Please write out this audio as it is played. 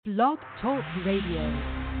Blog Talk Radio.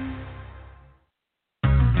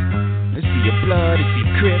 Is he a blood? Is he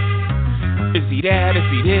Crip? Is he that? Is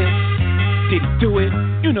he this? Did he do it?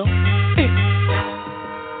 You know, it.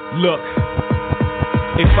 Look,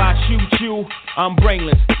 if I shoot you, I'm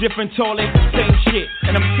brainless. Different toilet, same shit.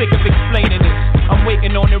 And I'm sick of explaining this. I'm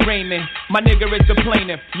waiting on the raiment. My nigga is the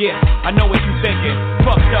plaintiff. Yeah, I know what you thinking.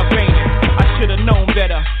 Fucked up, ain't it? I should've known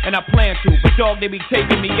better, and I plan to. But dog, they be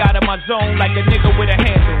taking me out of my zone like a nigga with a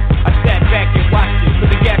handle. I sat back and watched it, put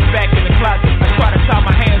the gas back in the closet. I try to tie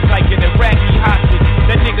my hands like an Iraqi hostage.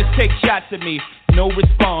 That niggas take shots at me, no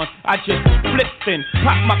response. I just flipped and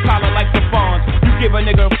pop my collar like the fawns. You give a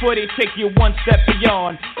nigga a footy, take you one step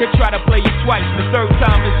beyond. Could try to play you twice, the third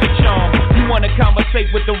time is the charm. You wanna conversate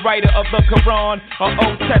with the writer of the Quran or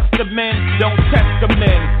Old Testament? Don't test the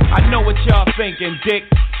men. I know what y'all thinking, dick.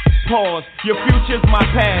 Pause, your future's my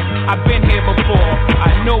past. I've been here before.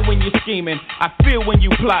 I know when you're scheming, I feel when you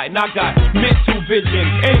plotting. I got mental vision,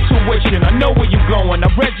 intuition. I know where you're going. I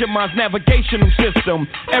read your mind's navigational system.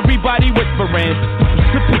 Everybody whispering,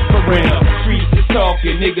 whispering. Streets is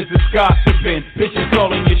talking, niggas is gossiping. Bitches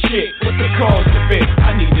calling your shit. What's the cause of it?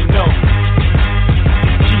 I need to know.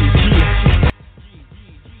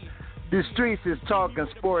 The Streets is Talking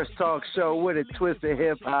Sports Talk Show with a twist of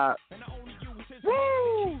hip hop.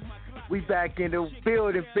 Woo! We back in the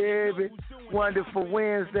building, baby. Wonderful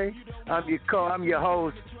Wednesday. I'm your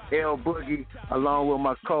host, El-Boogie, along with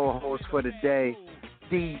my co-host for the day,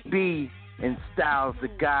 DB and Styles the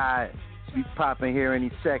God. Be popping here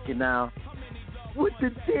any second now. What the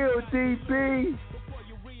deal, DB?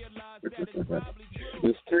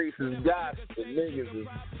 The streets is gossip. The niggas is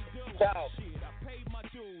talking.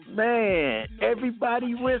 Man,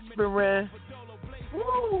 everybody whispering.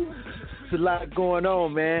 Woo! It's a lot going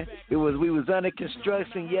on, man. We was under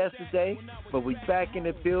construction yesterday, but we back in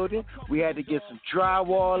the building. We had to get some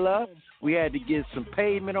drywall up. We had to get some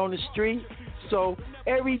pavement on the street. So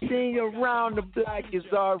everything around the block is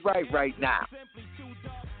all right now.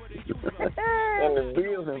 In the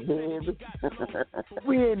building, baby.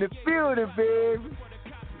 We in the building, baby.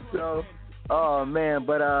 So, oh man,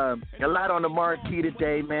 but a lot on the marquee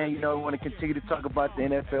today, man. You know, we want to continue to talk about the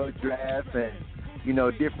NFL draft and, you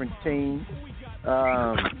know, different teams.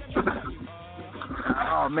 Oh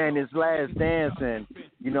man, this Last Dance, and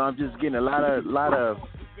you know, I'm just getting a lot of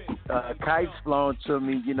kites flown to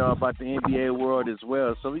me, you know, about the NBA world as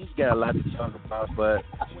well. So we just got a lot to talk about. But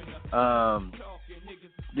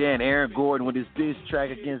and Aaron Gordon with his diss track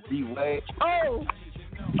against D Wade.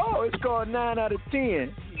 Oh, it's called 9 out of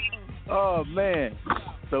 10. Oh man.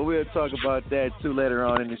 So we'll talk about that too later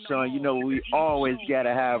on in the show. You know, we always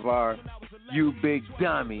gotta have our "You Big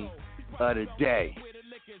Dummy" of the day.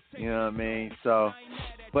 You know what I mean? So,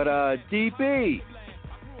 but DB,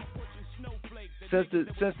 since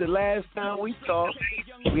the last time we talked,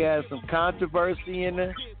 we had some controversy in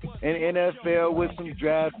the NFL with some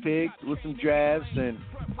draft picks, with some drafts and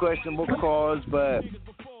questionable calls. But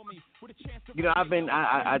you know,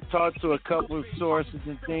 I talked to a couple of sources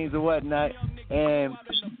and things and whatnot, and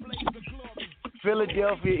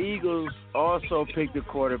Philadelphia Eagles also picked a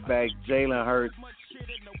quarterback, Jalen Hurts.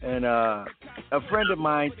 And a friend of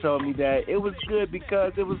mine told me that it was good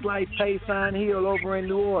because it was like Taysom Hill over in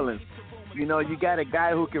New Orleans. You know, you got a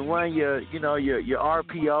guy who can run your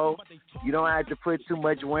RPO. You don't have to put too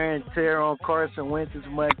much wear and tear on Carson Wentz as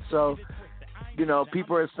much. So, you know,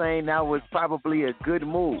 people are saying that was probably a good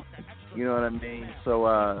move. You know what I mean?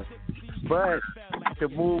 So, but to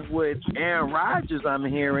move with Aaron Rodgers, I'm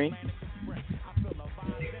hearing.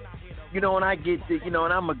 You know, when I get to, you know,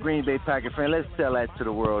 and I'm a Green Bay Packer fan, let's tell that to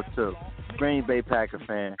the world, too. Green Bay Packer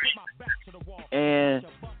fan. And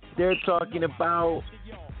they're talking about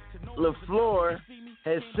LaFleur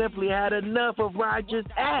has simply had enough of Rodgers'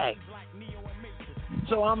 act.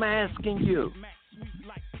 So I'm asking you,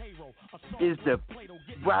 is the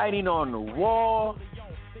writing on the wall?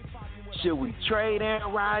 Should we trade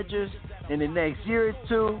Aaron Rodgers in the next year or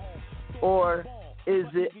two? Or is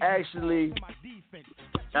it actually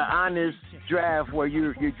an honest draft where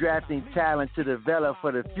you're drafting talent to develop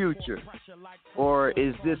for the future? Or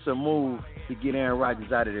is this a move to get Aaron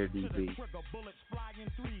Rodgers out of there, DB?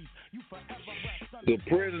 The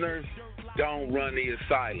prisoners don't run the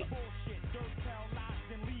asylum.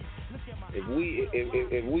 If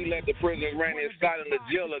we let the prisoners run the asylum, the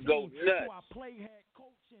jail will go nuts.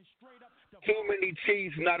 Too many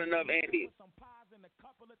chiefs, not enough Indians.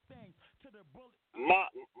 My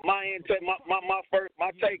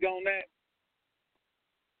take on that.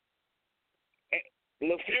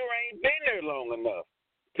 LaFleur ain't been there long enough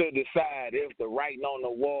to decide if the writing on the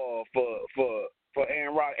wall for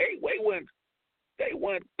Aaron Rodgers. Hey, They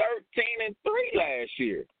went 13-3 last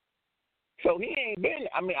year. So he ain't been.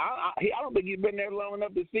 I mean, I don't think he's been there long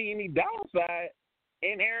enough to see any downside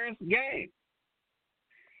in Aaron's game.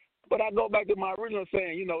 But I go back to my original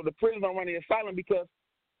saying, you know, the prison don't run the asylum because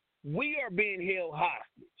we are being held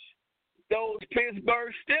hostage. Those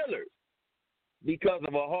Pittsburgh Steelers, because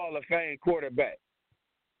of a Hall of Fame quarterback.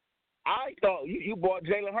 I thought you brought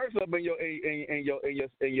Jalen Hurts up in your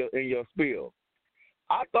spiel.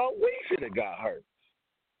 I thought we should have got hurt.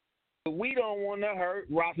 We don't want to hurt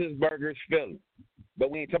Roethlisberger's feelings. But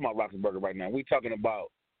we ain't talking about Roethlisberger right now. We're talking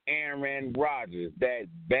about Aaron Rodgers, that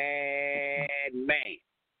bad man.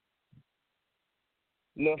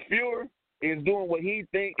 LaFleur is doing what he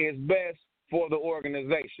thinks is best for the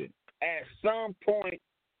organization. At some point,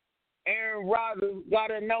 Aaron Rodgers got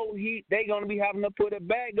to know they're going to be having to put a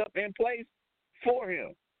bag up in place for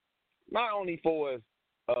him. Not only for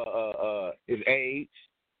his age,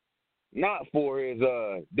 not for his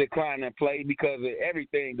decline in play because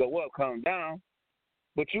everything go up, come down,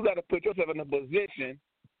 but you got to put yourself in a position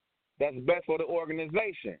that's best for the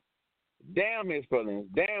organization. Damn his feelings,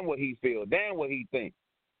 damn what he feels, damn what he thinks.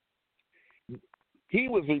 He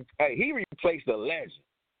replaced a legend.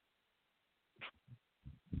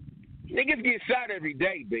 Niggas get shot every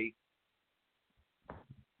day, B.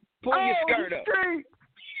 Pull your skirt up.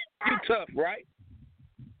 You tough, right?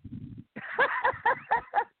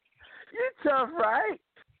 You tough, right?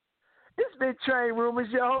 It's been train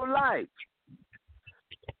rumors your whole life.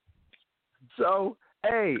 So,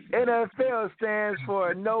 hey, NFL stands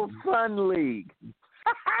for No Fun League.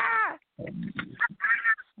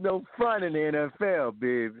 No fun in the NFL,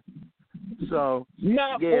 baby. So,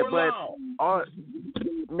 not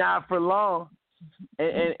for long.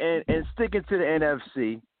 And sticking to the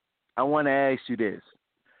NFC, I want to ask you this.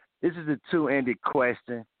 This is a two-ended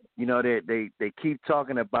question. You know, they keep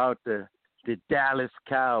talking about the Dallas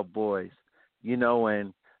Cowboys, you know,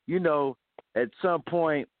 and, you know, at some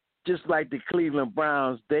point, just like the Cleveland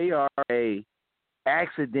Browns, they are a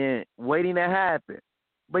accident waiting to happen.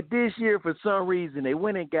 But this year, for some reason, they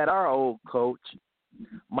went and got our old coach,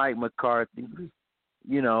 Mike McCarthy.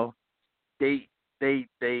 You know, they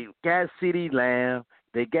got CeeDee Lamb,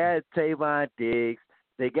 they got Tavon Diggs,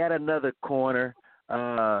 they got another corner,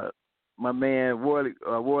 my man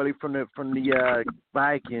Worley from the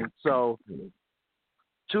Vikings. So,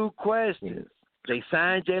 two questions. They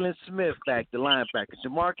signed Jalen Smith back, the linebacker,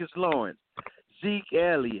 Jamarcus Lawrence, Zeke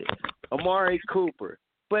Elliott, Amari Cooper.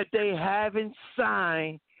 But they haven't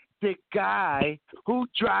signed the guy who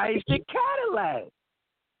drives the Cadillac.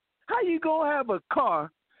 How you going to have a car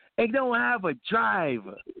and don't have a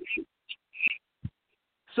driver?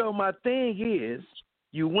 So my thing is,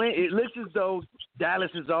 it looks as though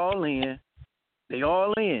Dallas is all in. They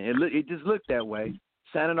all in. It just looked that way,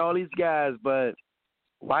 signing all these guys. But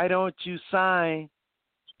why don't you sign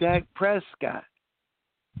Dak Prescott?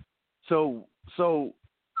 So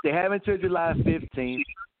they have until July 15th.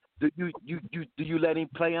 Do you let him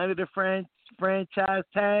play under the franchise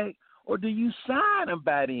tag, or do you sign him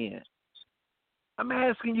by then? I'm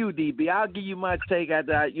asking you, DB. I'll give you my take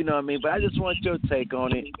after, you know what I mean, but I just want your take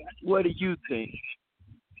on it. What do you think?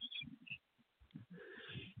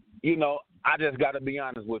 You know, I just got to be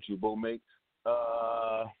honest with you, Boo Mix.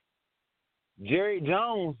 Jerry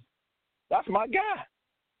Jones, that's my guy.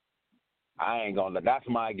 I ain't going to let, that's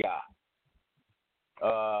my guy.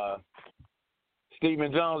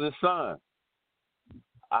 Stephen Jones' son.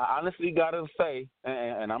 I honestly got to say,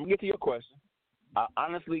 and I'm going to get to your question, I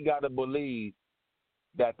honestly got to believe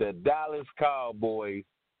that the Dallas Cowboys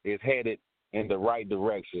is headed in the right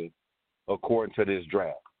direction according to this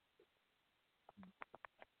draft.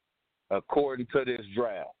 According to this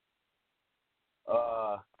draft.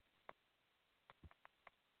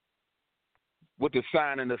 With the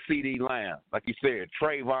signing of CeeDee Lamb, like you said,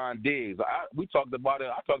 Trayvon Diggs. I talked about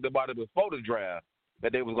it before the draft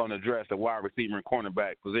that they was going to address the wide receiver and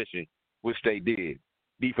cornerback position, which they did.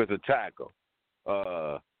 Defensive tackle.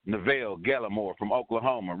 Neville Gallimore from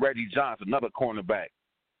Oklahoma. Reggie Johnson, another cornerback.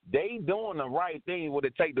 They doing the right thing what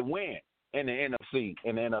it take to win in the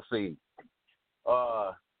NFC.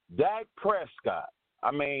 Dak Prescott.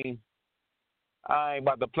 I mean, I ain't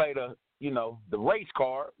about to play the race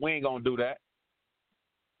card. We ain't gonna do that.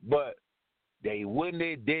 But they wouldn't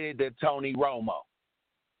have did it to Tony Romo.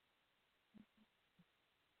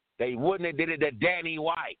 They wouldn't have did it to Danny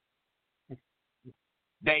White.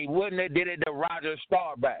 They wouldn't have did it to Roger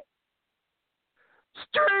Staubach.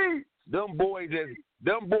 Street. Them boys is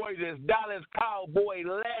Dallas Cowboy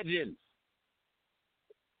legends.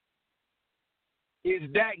 Is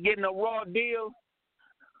Dak getting a raw deal?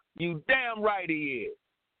 You damn right he is.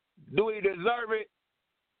 Do he deserve it?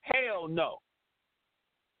 Hell no.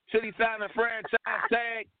 Should he sign a franchise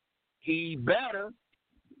tag? He better.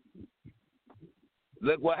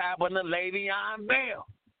 Look what happened to Le'Veon Bell.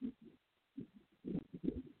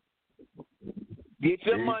 Get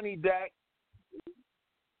your money, Dak.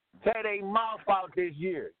 Tear their mouth out this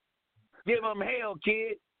year. Give them hell,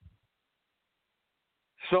 kid.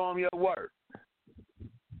 Show them your worth.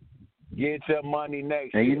 Get your money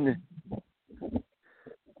next year.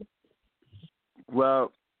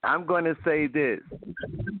 Well, I'm going to say this.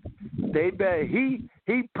 They better, he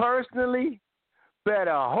personally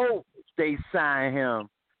better hope they sign him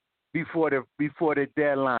before the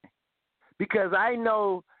deadline, because I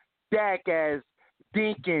know Dak as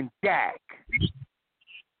Dinkin' Dak.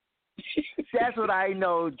 That's what I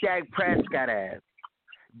know Dak Prescott as.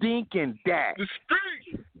 Dinkin' Dak.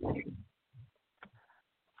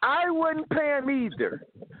 I wouldn't pay him either.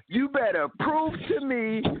 You better prove to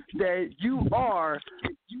me that you are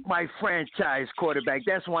my franchise quarterback.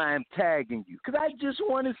 That's why I'm tagging you, because I just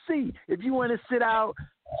want to see. If you want to sit out,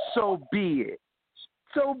 so be it.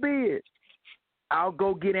 So be it. I'll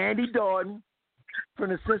go get Andy Dalton from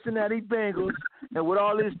the Cincinnati Bengals, and with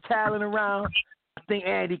all his talent around, I think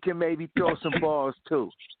Andy can maybe throw some balls too.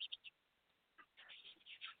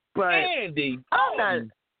 But Andy I'm not.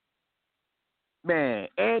 Man,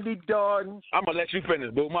 Andy Dalton. I'm going to let you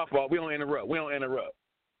finish, boo. My fault. We don't interrupt.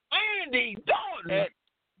 Andy Dalton.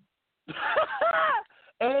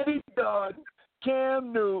 Andy Dalton,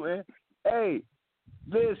 Cam Newton. Hey,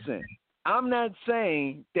 listen, I'm not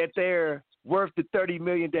saying that they're worth the $30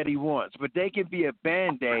 million that he wants, but they can be a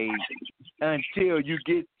Band-Aid until you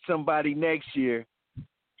get somebody next year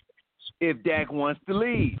if Dak wants to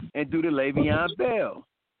leave and do the Le'Veon Bell.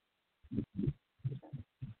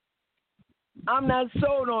 I'm not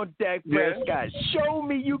sold on Dak Prescott. Show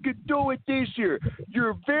me you can do it this year.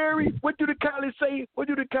 You're very, what do the college say? What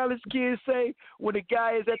do the college kids say when the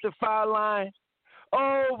guy is at the foul line?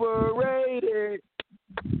 Overrated.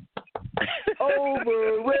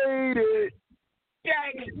 Overrated.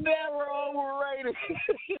 Dak's never overrated.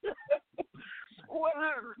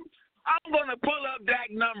 I'm going to pull up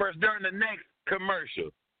Dak numbers during the next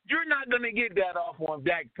commercial. You're not going to get that off on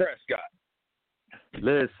Dak Prescott.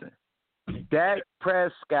 Listen. Dak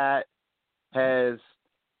Prescott has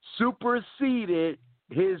superseded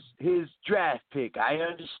his draft pick. I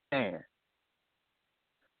understand.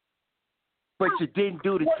 But you didn't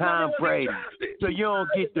do the Tom Brady, so you don't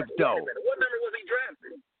get the dough. What number was he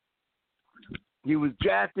drafted? He was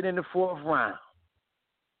drafted in the 4th round.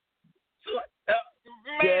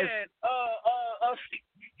 Man,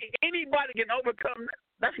 anybody can overcome that.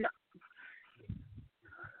 That's not.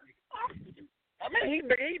 I mean, he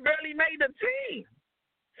barely made the team.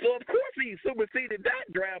 So, of course, he superseded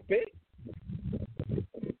that draft pick.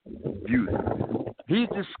 He's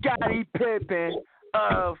the Scottie Pippen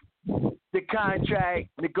of the contract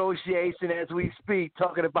negotiation as we speak,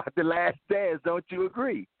 talking about the last dance. Don't you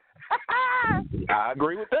agree? I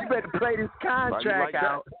agree with that. You better play this contract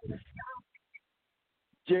out.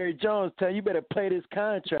 Jerry Jones tell you better play this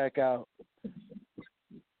contract out.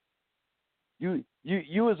 You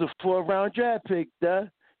was a 4th round draft pick,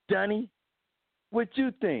 Dunny. What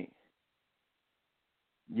you think?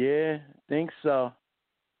 Yeah, think so.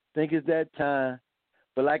 Think it's that time.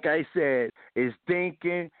 But like I said, it's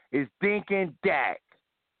thinking Dak.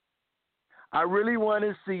 I really want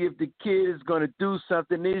to see if the kid is going to do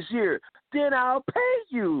something this year. Then I'll pay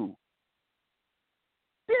you.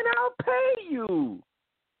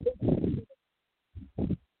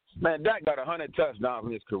 Man, Dak got 100 touchdowns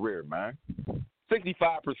in his career, man.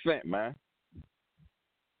 65%, man.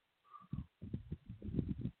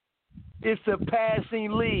 It's a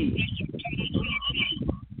passing league.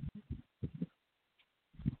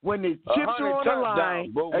 When the chips are on the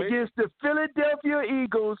line against the Philadelphia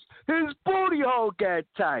Eagles, his booty hole got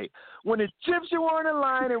tight. When the chips are on the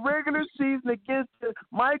line in regular season against the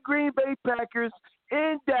my Green Bay Packers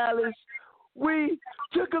in Dallas, we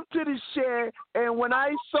took them to the shed, and when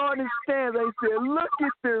I saw the stands, I said, look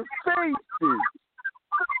at their faces.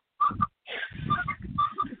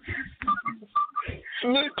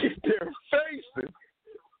 Look at their faces.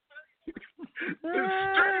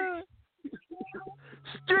 The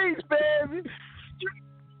streets, baby.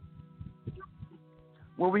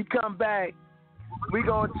 When we come back, we're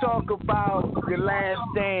going to talk about The Last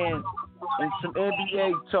Dance and some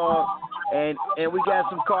NBA talk. And we got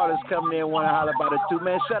some callers coming in want to holler about it too.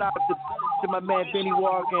 Man, shout out to my man Benny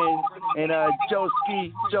Walker and Joe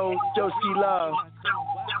Ski Love,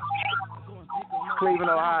 Cleveland,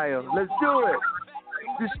 Ohio. Let's do it.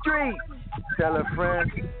 The street. Tell a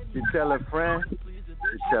friend to tell a friend to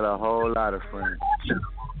tell a whole lot of friends.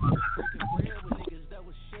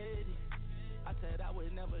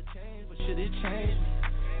 Shit, it changed me.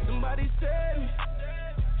 Somebody said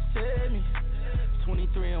me.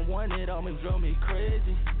 23 and 1, it almost drove me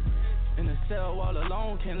crazy. In a cell all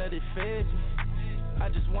alone, can't let it phase me. I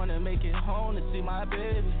just wanna make it home to see my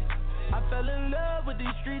baby. I fell in love with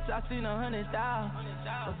these streets, I seen 100,000.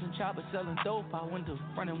 Bustin' choppers selling dope, I went to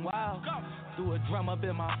running wild. Threw a drum up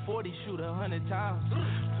in my 40, shoot 100 times.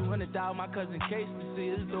 200,000, my cousin Case to see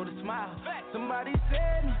his daughter smile. Somebody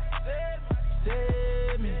said me.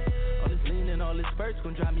 All this lean and all this spurts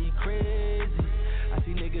gon' drive me crazy. I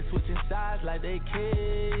see niggas switching sides like they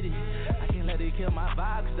Katie. I can't let it kill my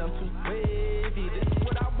vibe cause I'm too wavy. This is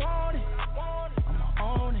what I wanted, I'ma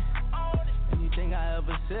own it. Anything I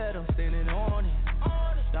ever said, I'm standing on it.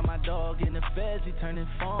 Got my dog in the feds, he turning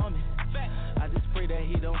for me. I just pray that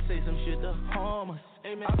he don't say some shit to harm us.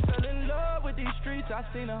 Amen. I fell in love with these streets, I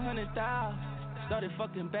seen 100,000. Started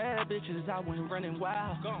fucking bad bitches, I went running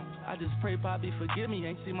wild. I just pray Bobby forgive me,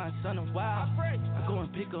 ain't seen my son in a while. I go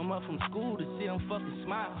and pick him up from school to see him fucking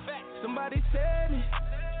smile. Somebody said me.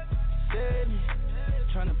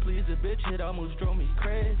 Tryna please a bitch, it almost drove me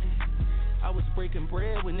crazy. I was breaking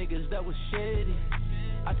bread with niggas that was shady.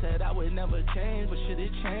 I said I would never change, but shit,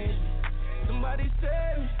 it changed me. Somebody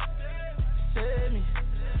said me.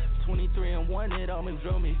 23 and 1, it almost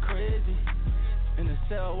drove me crazy. In a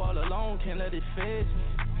cell all alone, can't let it phase me.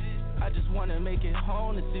 I just wanna make it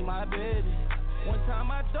home to see my baby. One time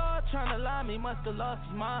my dog tryna lie me, must've lost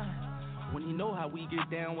his mind. When you know how we get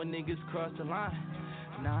down when niggas cross the line.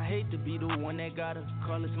 Now I hate to be the one that gotta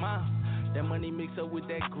call his mom. That money mixed up with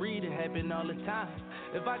that greed, it happen all the time.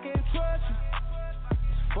 If I can't trust you,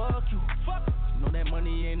 fuck you. Know that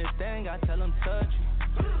money ain't a thing, I tell them touch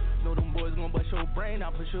you. Know them boys gon' bust your brain,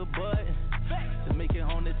 I push your button. To make it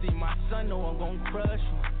home to see my son, know I'm gon' crush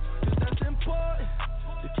you. Cause that's important,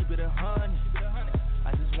 to keep it 100.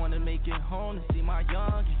 I just wanna make it home to see my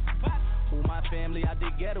youngin'. Move my family out the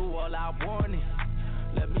ghetto, all I want it.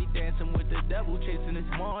 Let me dancing with the devil, chasing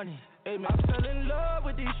this morning. Hey man, I fell in love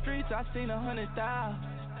with these streets, I seen 100,000.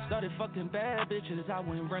 Started fucking bad bitches, I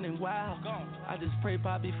went running wild. I just pray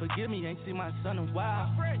Bobby forgive me, ain't seen my son in a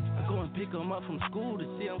while. I go and pick him up from school to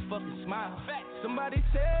see him fucking smile. Somebody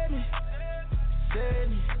said me.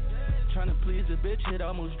 Tryna please a bitch, it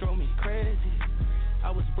almost drove me crazy.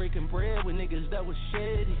 I was breaking bread with niggas that was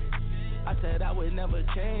shady. I said I would never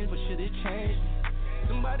change, but shit, it changed me.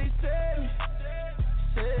 Somebody said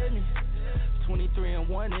me. 23 and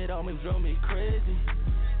 1, it almost drove me crazy.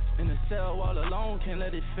 In a cell all alone, can't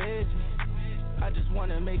let it phase me. I just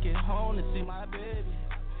wanna make it home to see my baby.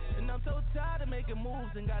 And I'm so tired of making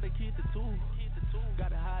moves and gotta keep the two.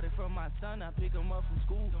 Gotta hide it from my son, I pick him up from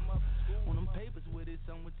school. On them papers with it,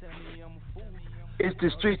 someone tell me I'm a fool. It's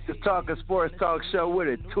the Streets of Talking Sports Talk Show with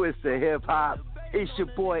a twist of hip hop. It's your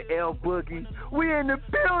boy El-Boogie. We in the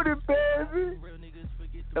building, baby.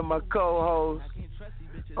 And my co-host,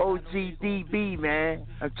 OGDB, man.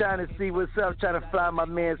 I'm trying to see what's up. Trying to fly my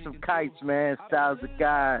man some kites, man. Styles the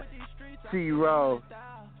guy. T-Row.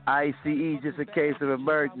 ICE, just a case of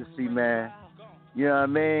emergency, man. You know what I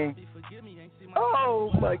mean?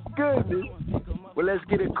 Oh, my goodness. Well, let's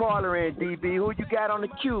get a caller in, DB. Who you got on the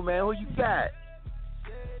queue, man? Who you got?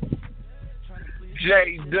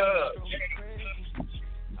 J-Dub.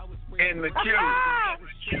 In the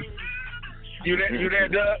queue. You there,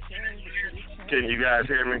 Dub? Can you guys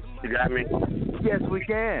hear me? You got me? Yes, we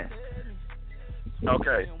can.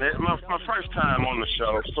 Okay. My first time on the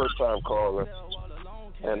show, first time caller.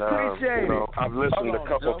 And Appreciate it. I've listened a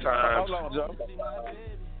couple times. Hold on, Joe.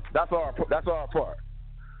 That's our part.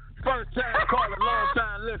 First time caller, long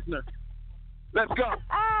time listener. Let's go.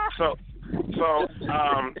 So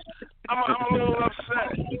I'm a little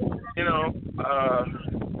upset. You know,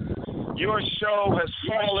 your show has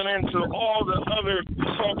fallen into all the other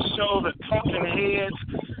talk shows that talking heads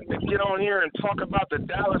that get on here and talk about the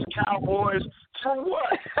Dallas Cowboys. For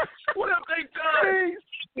what? What have they done?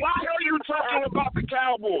 Why are you talking about the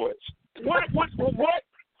Cowboys? What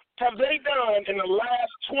have they done in the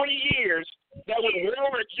last 20 years that would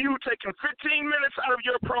warrant you taking 15 minutes out of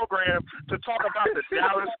your program to talk about the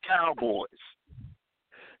Dallas Cowboys?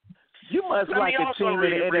 You must like a team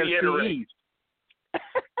in the NFC East.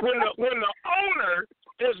 When the owner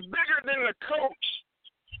is bigger than the coach,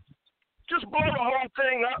 just blow the whole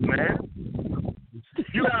thing up, man.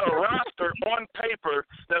 You got a roster on paper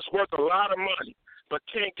that's worth a lot of money, but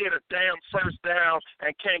can't get a damn first down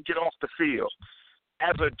and can't get off the field.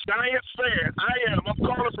 As a Giants fan, I'm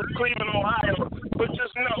calling from Cleveland, Ohio, but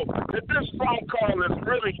just know that this phone call is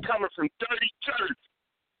really coming from Dirty Church.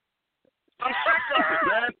 I'm sick of it,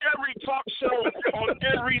 man. Every talk show on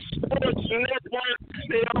every sports network,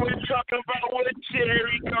 they always talking about what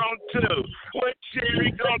Jerry gonna do. What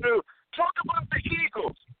Jerry gonna do. Talk about the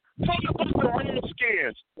Eagles. Talk about the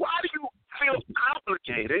Redskins. Why do you feel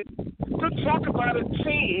obligated to talk about a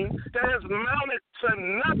team that has mounted to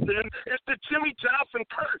nothing? It's the Jimmy Johnson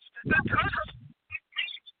curse. The curse.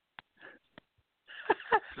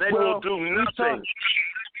 They will do nothing.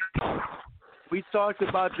 We talked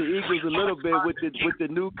about the Eagles a little bit with the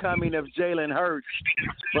new coming of Jalen Hurts,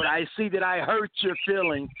 but I see that I hurt your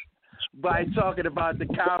feelings by talking about the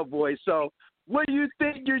Cowboys. So, what do you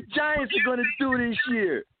think your Giants are going to do this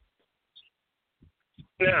year?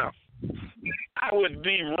 Now, I would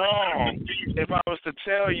be wrong if I was to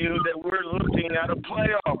tell you that we're looking at a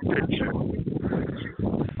playoff picture.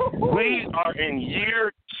 We are in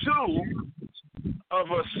year 2 of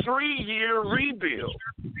a 3-year rebuild.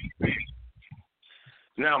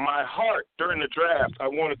 Now, my heart during the draft, I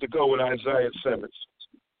wanted to go with Isaiah Simmons.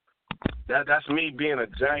 That's me being a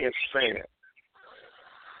Giants fan.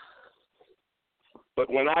 But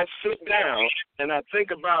when I sit down and I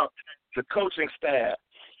think about the coaching staff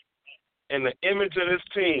and the image of this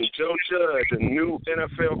team, Joe Judge, a new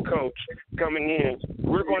NFL coach coming in,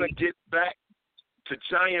 we're going to get back to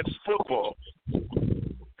Giants football.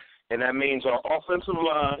 And that means our offensive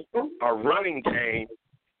line, our running game,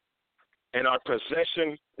 and our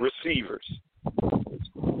possession receivers.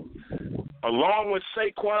 Along with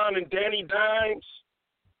Saquon and Danny Dimes,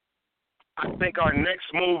 I think our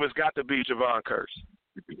next move has got to be Javon Curse.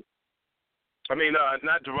 I mean,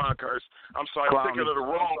 not Javon Curse. I'm sorry, I'm thinking of the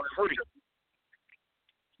wrong freak.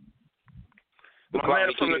 My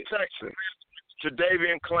man from the Texans,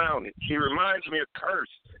 Jadeveon Clowney. He reminds me of Curse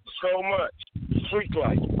so much.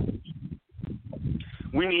 Freak-like.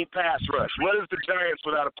 We need pass rush. What is the Giants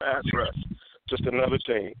without a pass rush? Just another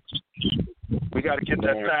team. We got to get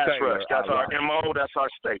that pass rush. That's our MO. That's our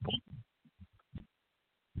staple.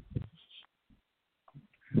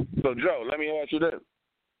 So, Joe, let me ask you this.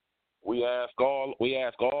 We ask all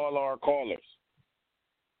our callers.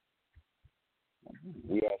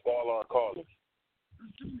 We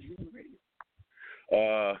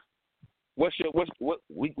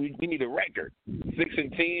need a record.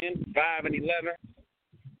 6-10, 5-11.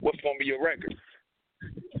 What's gonna be your record?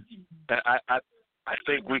 I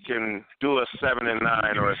think we can do a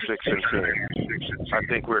 7-9 or a 6-10. I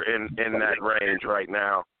think we're in that range right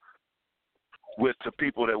now with the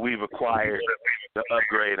people that we've acquired, the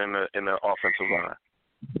upgrade in the offensive line.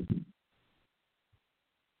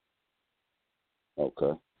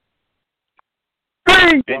 Okay.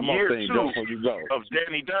 In year 2 of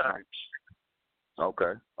Danny Dimes.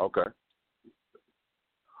 Okay.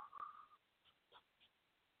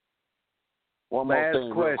 One more thing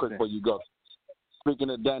real quick before you go. Speaking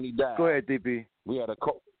of Danny Dimes. Go ahead, DP. We had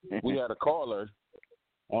a caller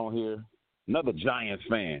on here, another Giants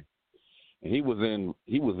fan. And he was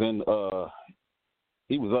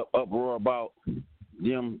uproar about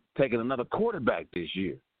them taking another quarterback this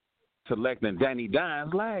year, selecting Danny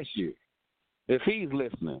Dimes last year. If he's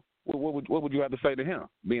listening, what would you have to say to him,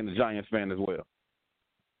 being a Giants fan as well?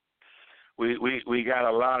 We got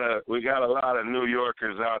a lot of New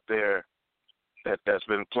Yorkers out there that's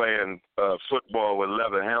been playing football with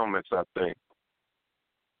leather helmets, I think.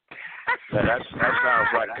 That sounds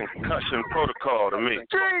like concussion protocol to me.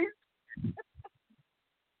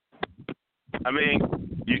 I mean,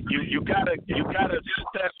 you gotta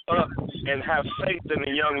step up and have faith in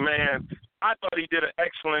the young man. I thought he did an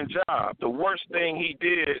excellent job. The worst thing he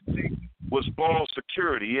did was ball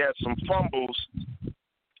security. He had some fumbles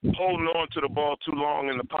holding on to the ball too long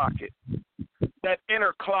in the pocket. That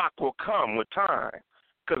inner clock will come with time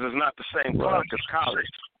because it's not the same clock as college.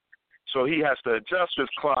 So he has to adjust his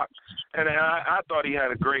clock, and I thought he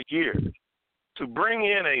had a great year. To bring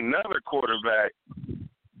in another quarterback,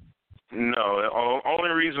 no. The only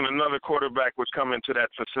reason another quarterback would come into that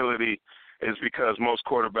facility is because most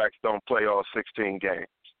quarterbacks don't play all 16 games.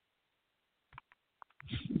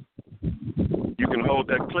 You can hold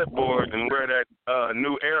that clipboard and wear that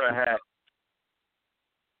new era hat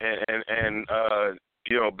and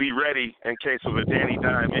be ready in case of a Danny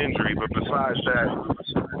Dime injury. But besides that,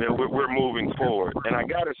 we're moving forward. And I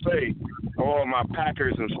got to say, all my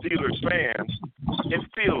Packers and Steelers fans, it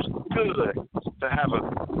feels good to have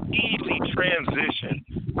an easy transition.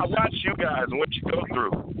 I watch you guys and what you go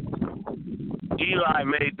through. Eli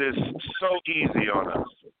made this so easy on us.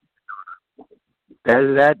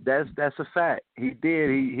 That's a fact. He did.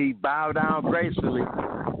 He bowed down gracefully.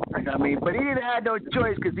 I mean, but he didn't have no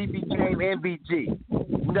choice because he became MVG.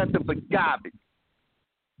 Nothing but garbage.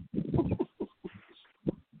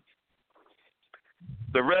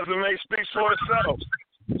 The resume speaks for itself.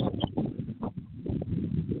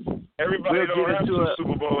 Everybody don't have two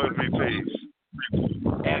Super Bowl MVPs.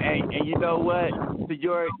 And you know what? To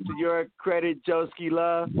your credit, Joski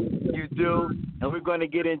Love, you do. And we're going to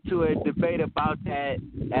get into a debate about that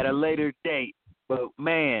at a later date. But,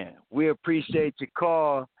 man, we appreciate your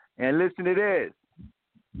call. And listen to this.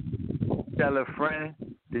 Tell a friend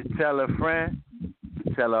to tell a friend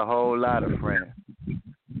to tell a whole lot of friends.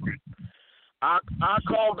 I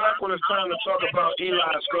call back when it's time to talk about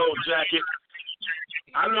Eli's gold jacket.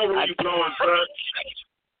 I know where you're going, son.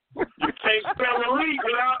 You can't spell elite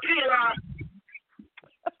without Eli.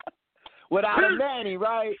 Without a Manny,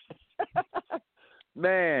 right?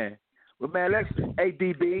 Man. Well, man, let's,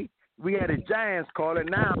 ADB, we had a Giants caller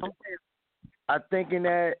now. I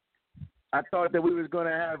thought that we was going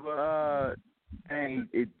to have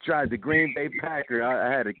it tried the Green Bay Packer.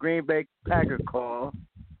 I had a Green Bay Packer call,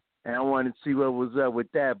 and I wanted to see what was up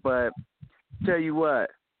with that. But tell you what,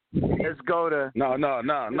 let's go to No.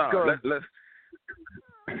 Let's.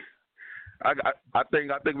 I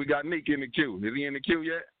think we got Nick in the queue. Is he in the queue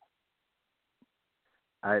yet?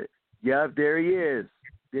 Yep, there he is.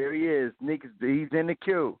 Nick, he's in the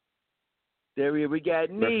queue. There he is. We got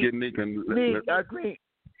Nick. Let's get Nick. Nick,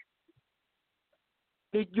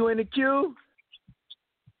 Nick, you in the queue?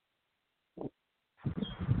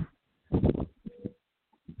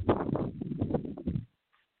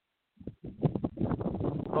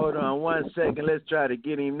 Hold on 1 second. Let's try to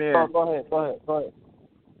get him there. Oh, go ahead.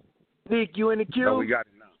 Nick, you in the queue? No, we got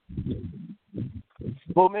it now.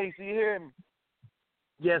 Well, Mace, you hear me?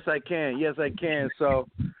 Yes, I can. So,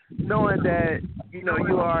 knowing that,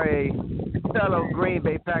 you are a fellow Green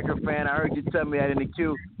Bay Packer fan, I heard you tell me that in the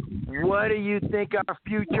queue. What do you think our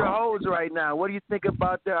future holds right now? What do you think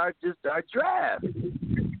about our draft?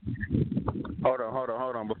 Hold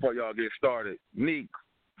on. Before y'all get started, Nick,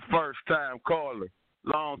 first-time caller,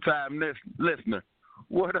 long-time listener.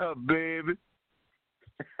 What up, baby?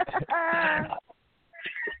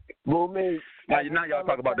 Well, me. Now y'all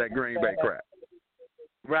talk about that Green Bay crap.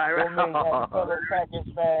 Right. Well, me, as a fellow Packers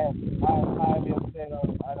fan, I'm highly upset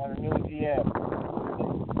on our new GM.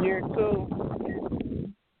 Year 2,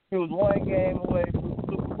 he was one game away from the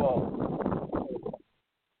Super Bowl.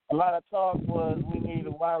 A lot of talk was we need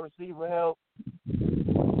a wide receiver help.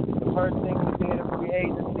 The first thing we did in free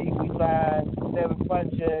agency, we signed Devin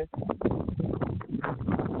Funchess.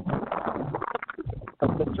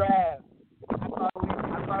 The draft.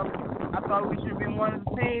 I thought we should be one of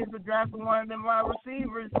the teams to draft one of them wide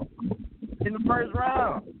receivers in the first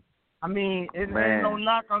round. I mean, it ain't no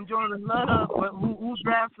knock on Jordan Love, but who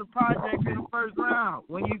drafts a project in the first round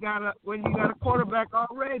when you got a quarterback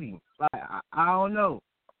already? Like, I don't know.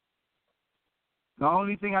 The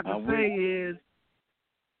only thing I can say is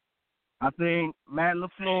I think Matt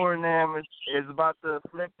LaFleur and them is about to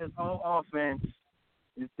flip this whole offense.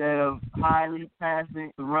 Instead of highly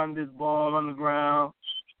passing to run this ball on the ground,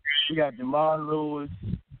 we got Jamal Lewis,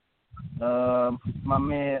 my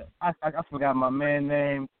man. I forgot my man's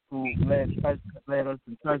name who led us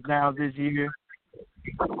in touchdowns this year.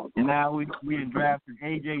 And now we drafted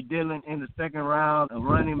A.J. Dillon in the second round, a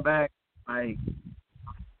running back. Like,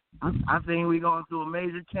 I think we're going through a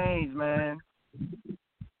major change, man.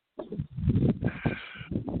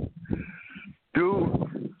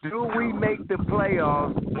 Do we make the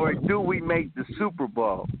playoffs or do we make the Super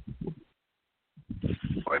Bowl?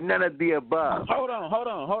 Or none of the above? Hold on.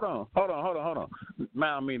 Man,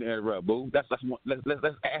 I don't mean to interrupt, boo. Let's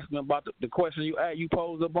ask him about the question you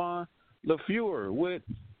posed upon LaFleur with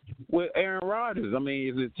Aaron Rodgers. I mean,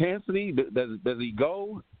 is it intensity? Does he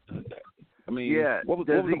go? I mean, yeah. What was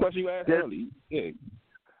the question you asked earlier? Yeah.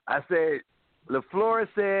 I said LaFleur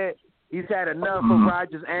said he's had enough of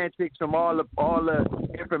Rodgers' antics from all the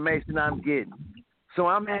information I'm getting. So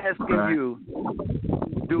I'm asking you,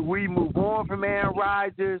 do we move on from Aaron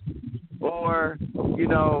Rodgers, or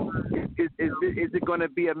is it going to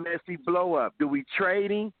be a messy blow up? Do we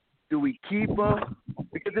trade him? Do we keep him?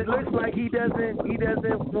 Because it looks like he doesn't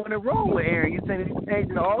want to roll with Aaron. You're saying he's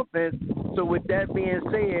changing the offense. So with that being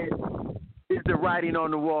said, is the writing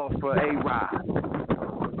on the wall for A-Rod?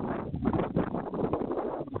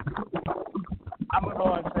 I'm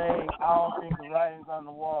going to say I don't think the writing's on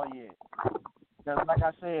the wall yet. Because like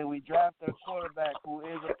I said, we drafted a quarterback who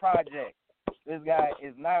is a project. This guy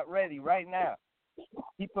is not ready right now.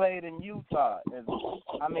 He played in Utah. And,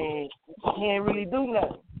 I mean, he ain't really do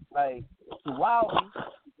nothing. Like, to wow me,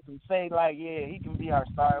 to say, like, yeah, he can be our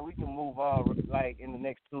starter. We can move on, like, in the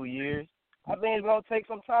next 2 years. I think it's going to take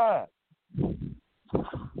some time.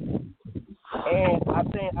 And I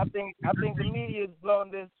think the media has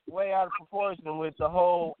blown this way out of proportion with the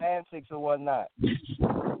whole antics and whatnot.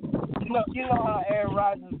 You know how Aaron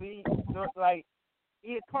Rodgers be, like,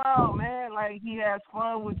 he a clown, man. Like, he has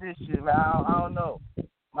fun with this shit. Like, I don't know.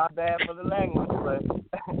 My bad for the language, but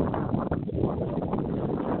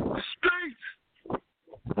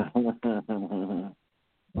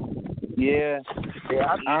yeah.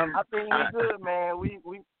 I think we're good, man.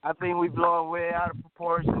 I think we blowing way out of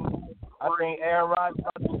proportion. I think Aaron Rodgers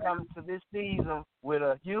about to come to this season with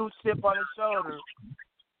a huge chip on his shoulder.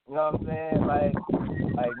 You know what I'm saying? Like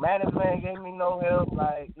management gave me no help.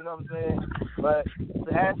 Like, you know what I'm saying? But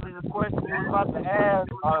to answer the question you was about to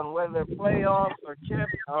ask on whether playoffs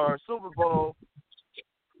or Super Bowl,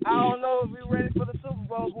 I don't know if we're ready for the Super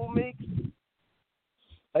Bowl, Boo Meeks.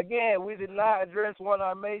 Again, we did not address one of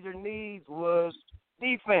our major needs was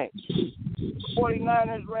defense.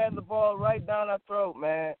 49ers ran the ball right down our throat,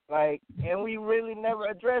 man. Like, and we really never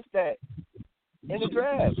addressed that in the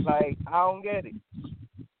draft. Like, I don't get it.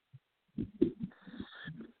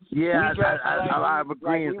 Yeah, I'm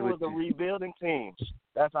agreeing with you. We was a rebuilding team.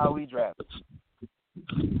 That's how we drafted.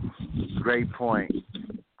 Great point.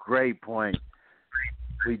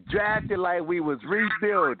 We drafted like we was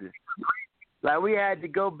rebuilding. Like we had to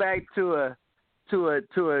go back to a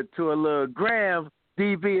little Graham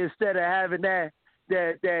DB instead of having that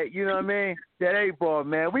you know what I mean? That 8-ball,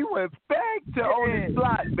 man. We went back to on the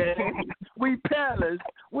block, man. We palace.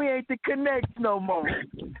 We ain't the Connects no more.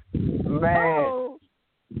 Man. Oh.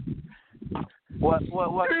 What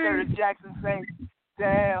Curtis Jackson say?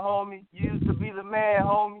 Damn, homie, you used to be the man,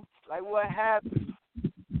 homie. Like, what happened?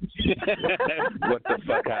 What the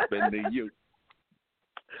fuck happened to you?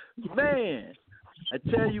 Man, I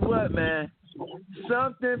tell you what, man.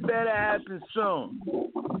 Something better happen soon.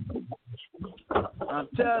 I'm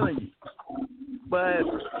telling you. But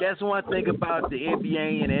that's one thing about the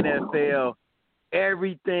NBA and NFL.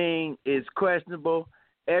 Everything is questionable.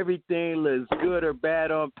 Everything looks good or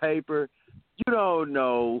bad on paper. You don't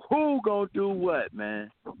know who gonna do what,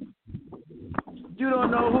 man. You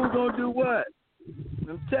don't know who gonna do what.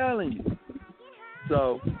 I'm telling you.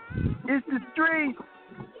 So, it's the streets.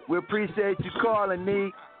 We appreciate you calling,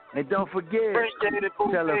 Neek. And don't forget,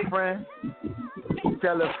 tell a friend.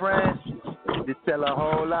 Tell a friend. Just tell a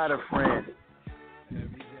whole lot of friends.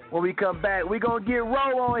 When we come back, we gonna get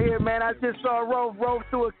Ro on here, man. I just saw Ro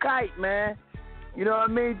through a kite, man. You know what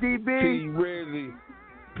I mean, DB?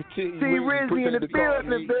 T Rizzy in the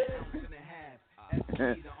building,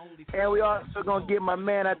 bitch. And we also gonna get my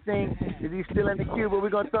man, I think, is he still in the queue, but we're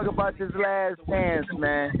gonna talk about this last dance,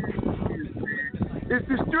 man. It's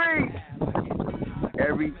the street.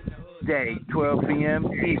 Every day, 12 p.m.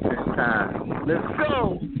 Eastern time. Let's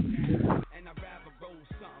go. And I'd rather roll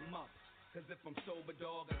something up. Cause if I'm sober,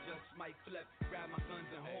 dog, I just might flip, grab my guns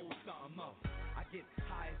and hold something up. I get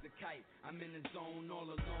high as a kite, I'm in the zone all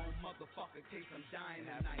alone, motherfucker, case I'm dying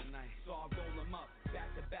tonight. So I roll them up, back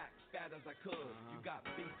to back, fat as I could. You got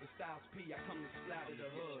beef for Styles P, I come to splatter the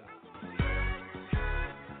hood.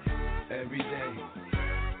 Every day,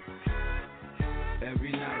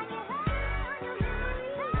 every night,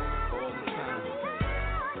 all the time.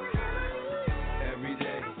 Every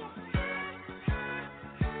day,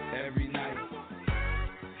 every night,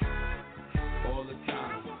 all the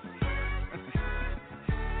time.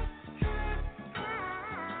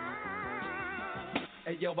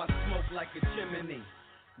 Hey yo, I smoke like a chimney.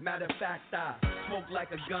 Matter of fact, I smoke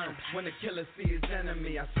like a gun when the killer see his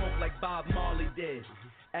enemy. I smoke like Bob Marley did.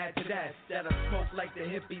 Add to that I smoke like the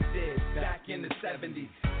hippies did back in the 70s.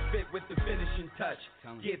 Spit with the finishing touch.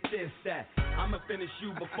 Get this, that I'ma finish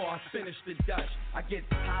you before I finish the Dutch. I get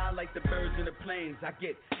high like the birds in the plains. I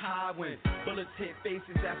get high when bullets hit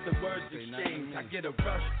faces after words exchange. I get a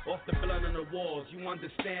rush off the blood on the walls. You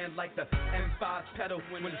understand, like the M5 pedal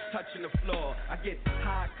when it's touching the floor. I get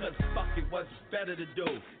high cause fuck it, what's better to do.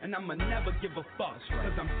 And I'ma never give a fuck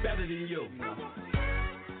cause I'm better than you.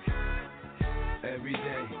 Every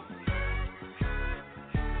day,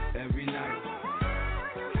 every night,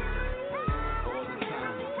 all the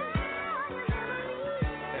time.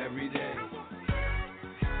 Every day,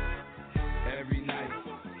 every night,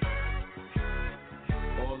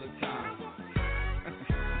 all the time.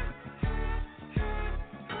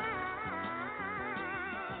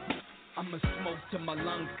 I'ma smoke smoke till my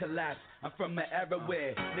lungs collapse. I'm from an era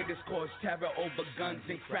where niggas cause terror over guns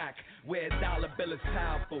and crack, where a dollar bill is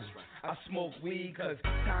powerful. I smoke weed cause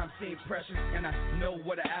time seems precious and I know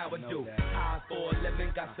what an hour do. High for a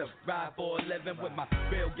living, got to ride for a living with my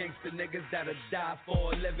real gangster niggas that'll die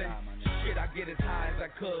for a living. Shit, I get as high as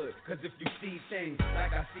I could, cause if you see things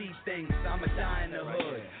like I see things, I'ma die in the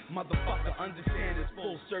hood. Motherfucker, understand it's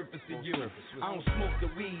full surface to you. I don't smoke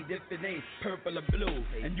the weed if it ain't purple or blue.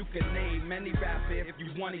 And you can name any rapper if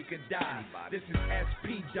you want, he could die. This is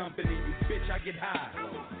SP dumping in you, bitch, I get high.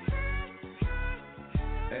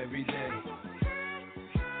 Every day,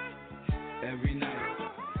 every night,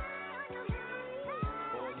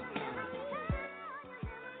 all the time,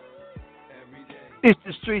 every day. It's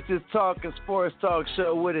the Streets is Talking Sports Talk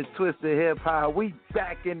Show with a twist of hip hop. We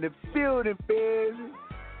back in the building, baby.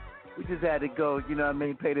 We just had to go, you know what I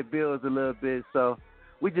mean, pay the bills a little bit. So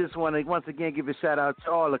we just want to once again give a shout out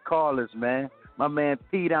to all the callers, man. My man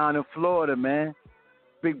P down in Florida, man.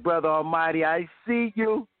 Big brother Almighty, I see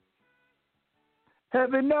you.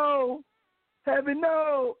 Heaven know, I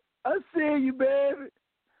see you, baby.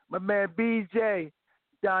 My man BJ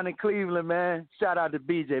down in Cleveland, man. Shout out to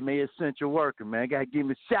BJ, man. Essential worker, man. Gotta give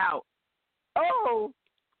him a shout. Oh,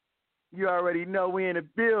 you already know we in the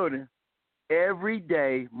building every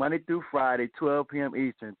day, Monday through Friday, 12 p.m.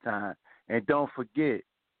 Eastern time. And don't forget,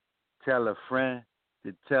 tell a friend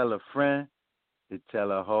to tell a friend to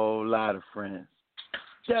tell a whole lot of friends.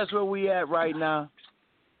 That's where we at right now.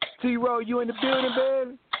 T-Row, you in the building,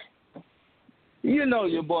 baby? You know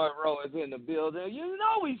your boy Ro is in the building. You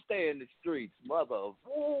know we stay in the streets, mother.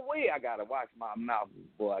 Ooh-wee, I got to watch my mouth.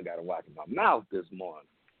 Boy, I got to watch my mouth this morning.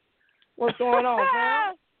 What's going on,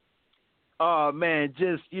 man? Oh, man,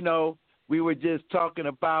 just, you know, we were just talking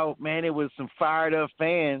about, man, it was some fired up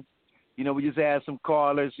fans. You know, we just had some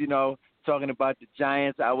callers, you know, talking about the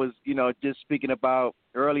Giants. I was, you know, just speaking about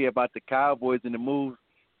earlier about the Cowboys and the move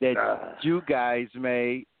that you guys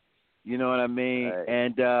made. You know what I mean? Right.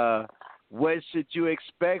 And what should you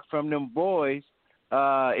expect from them boys?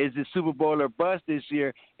 Is it Super Bowl or bust this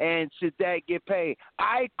year? And should that get paid?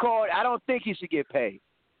 I don't think he should get paid.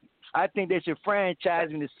 I think they should franchise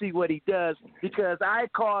him to see what he does because I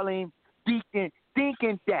call him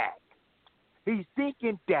Thinking Dak. He's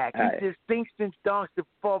thinking Dak. He just thinks and stonks the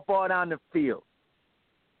ball down the field.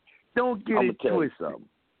 Don't get it twisted.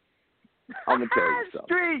 I'm going to tell you something.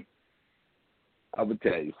 Street. I'm going to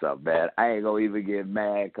tell you something, man. I ain't going to even get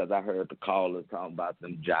mad because I heard the callers talking about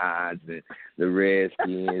them Giants and the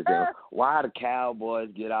Redskins and why the Cowboys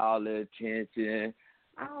get all the attention.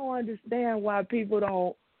 I don't understand why people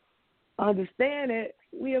don't understand it.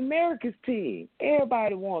 We America's team.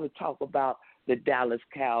 Everybody want to talk about the Dallas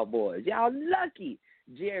Cowboys. Y'all lucky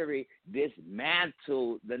Jerry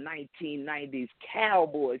dismantled the 1990s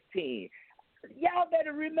Cowboys team. Y'all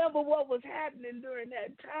better remember what was happening during that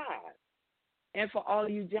time. And for all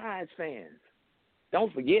you Giants fans,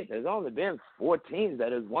 don't forget there's only been 4 teams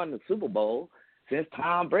that has won the Super Bowl since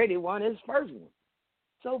Tom Brady won his first one.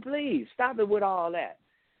 So please, stop it with all that.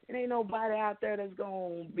 It ain't nobody out there that's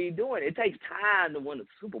going to be doing it. It takes time to win the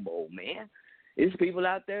Super Bowl, man. There's people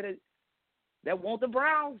out there that want the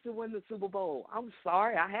Browns to win the Super Bowl. I'm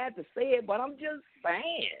sorry, I had to say it, but I'm just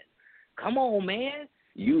saying. Come on, man.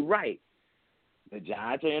 You're right. The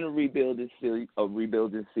Giants are in a rebuilding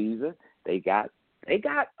season. They got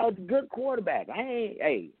a good quarterback.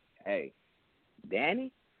 Hey,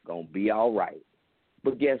 Danny gonna be all right.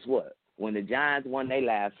 But guess what? When the Giants won their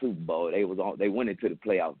last Super Bowl, they went into the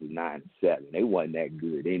playoffs with 9-7. They wasn't that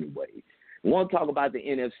good anyway. We want to talk about the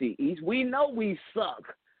NFC East. We know we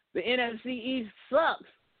suck. The NFC East sucks.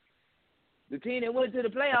 The team that went to the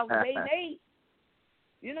playoffs was 8-8.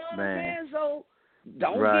 You know what I'm saying? So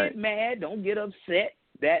don't get mad. Don't get upset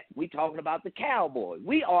that we talking about the Cowboys.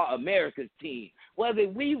 We are America's team. Whether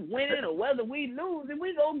we win or whether we lose, and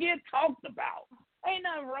we going to get talked about. Ain't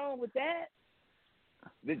nothing wrong with that.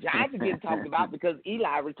 The Giants are getting talked about because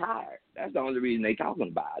Eli retired. That's the only reason they talking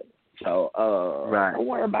about it. So don't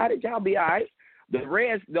worry about it. Y'all be all right.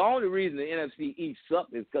 The only reason the NFC East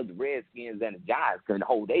sucked is because the Redskins and the Giants couldn't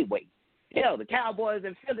hold their weight. Hell, the Cowboys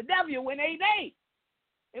in Philadelphia went 8-8.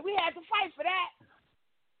 And we had to fight for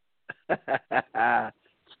that.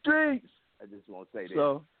 Streets. I just want to say this.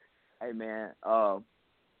 So, hey, man,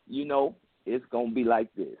 you know, it's going to be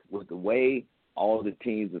like this. With the way all the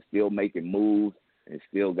teams are still making moves and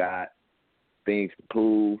still got things to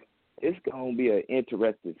prove, it's going to be an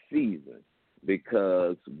interesting season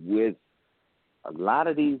because with a lot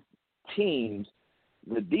of these teams,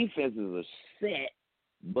 the defenses are set,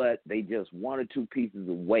 but they just 1 or 2 pieces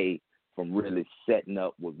away from really setting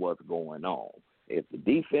up with what's going on. if the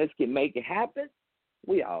defense can make it happen,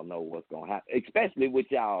 we all know what's going to happen, especially with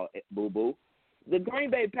y'all, boo-boo. The Green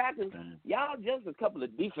Bay Packers, y'all just a couple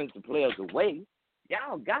of defensive players away.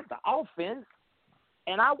 Y'all got the offense.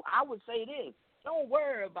 And I would say this. Don't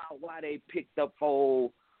worry about why they picked up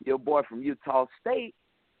your boy from Utah State.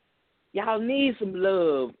 Y'all need some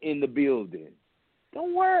love in the building.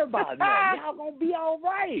 Don't worry about that. Y'all going to be all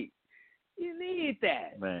right. You need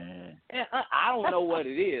that. Man. And I don't know what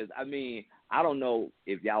it is. I mean, I don't know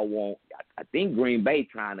if y'all want – I think Green Bay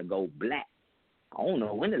trying to go black. I don't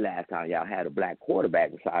know when the last time y'all had a black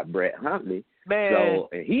quarterback besides Brett Huntley. Man. So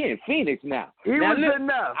he in Phoenix now. He now, was look,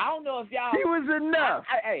 enough. I don't know if y'all – He was enough.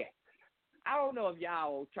 I don't know if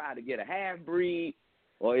y'all try to get a half-breed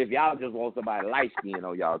or if y'all just want somebody light-skinned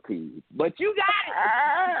on y'all team. But you got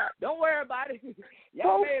it. Don't worry about it.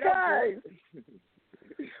 Y'all Both made guys. up for it.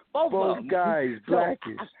 Both guys,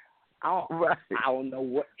 blackish. I don't know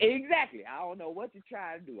what exactly. I don't know what you're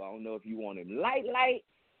trying to do. I don't know if you want him light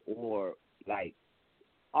or like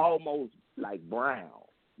almost like brown,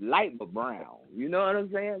 light but brown. You know what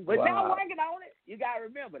I'm saying? But y'all working on it. You gotta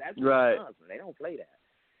remember that's right. Wisconsin. They don't play that.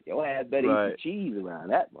 Your ass better eat the cheese around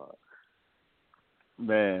that mug.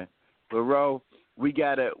 Man, but Ro, we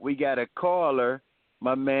got a caller,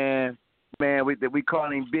 my man. Man, we call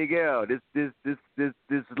him Big L. This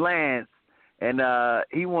Lance, and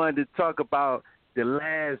he wanted to talk about the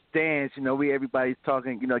Last Dance. You know, everybody's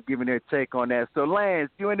talking, giving their take on that. So Lance,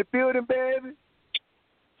 you in the building, baby?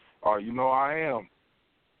 Oh, you know I am.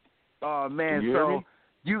 Oh man, can you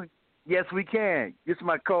hear me? Yes, we can. This is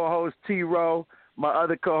my co-host T-Ro, my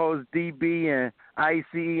other co-host DB and ICE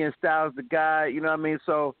and Styles the Guy. You know what I mean?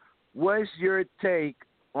 So, what's your take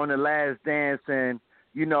on the Last Dance and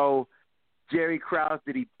Jerry Krause,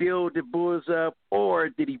 did he build the Bulls up or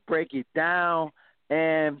did he break it down?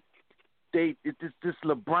 And this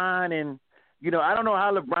LeBron and I don't know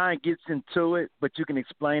how LeBron gets into it, but you can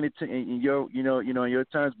explain it in your in your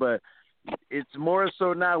terms. But it's more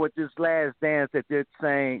so now with this Last Dance that they're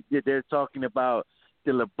saying that they're talking about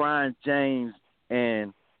the LeBron James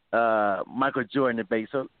and Michael Jordan debate.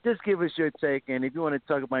 So just give us your take, and if you want to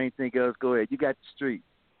talk about anything else, go ahead. You got the street.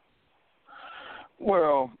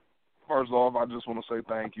 Well, first off, I just want to say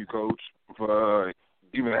thank you, Coach, for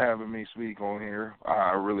even having me speak on here.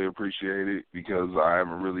 I really appreciate it because I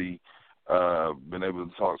haven't really been able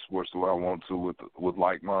to talk sports the way I want to with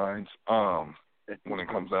like minds when it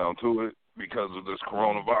comes down to it because of this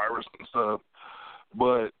coronavirus and stuff.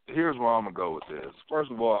 But here's where I'm going to go with this.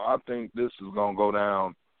 First of all, I think this is going to go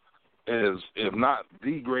down as, if not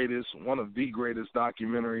the greatest, one of the greatest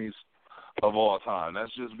documentaries of all time.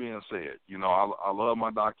 That's just being said. I love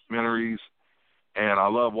my documentaries, and I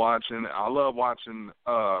love watching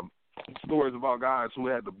stories about guys who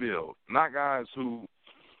had to build, not guys who,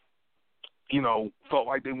 felt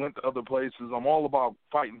like they went to other places. I'm all about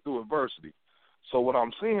fighting through adversity. So what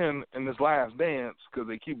I'm seeing in this Last Dance, because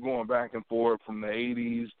they keep going back and forth from the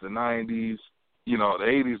 80s, the 90s, the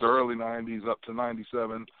 80s, the early 90s up to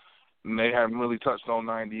 97, and they haven't really touched on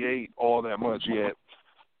 98 all that much yet.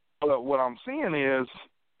 But what I'm seeing is,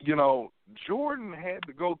 Jordan had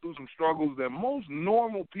to go through some struggles that most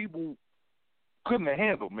normal people couldn't have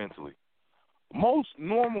handled mentally. Most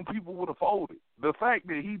normal people would have folded. The fact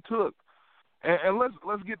that he took, and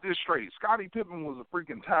let's get this straight, Scottie Pippen was a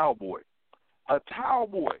freaking towel boy. A towel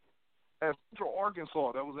boy at Central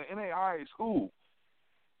Arkansas that was an NAIA school.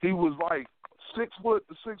 He was like 6 foot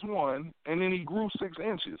to 6'1", and then he grew 6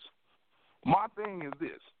 inches. My thing is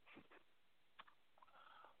this.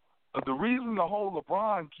 The reason the whole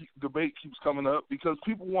LeBron debate keeps coming up because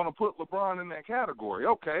people want to put LeBron in that category.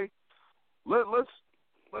 Okay, let's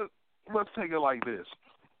take it like this.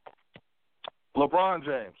 LeBron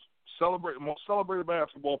James, most celebrated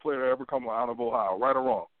basketball player to ever come out of Ohio, right or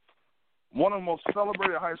wrong. One of the most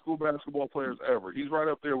celebrated high school basketball players ever. He's right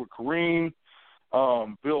up there with Kareem,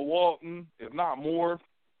 Bill Walton, if not more,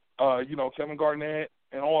 Kevin Garnett,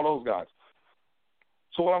 and all those guys.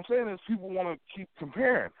 So what I'm saying is people want to keep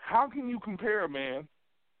comparing. How can you compare a man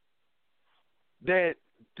that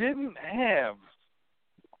didn't have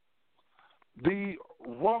the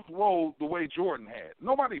rough road the way Jordan had?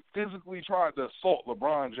 Nobody physically tried to assault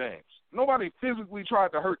LeBron James. Nobody physically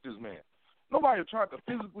tried to hurt this man. Nobody tried to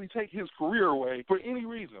physically take his career away for any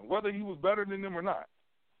reason, whether he was better than them or not.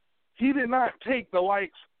 He did not take the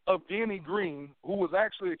likes of Danny Green, who was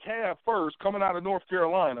actually a Cavs first coming out of North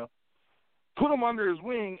Carolina, put him under his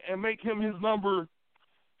wing and make him his number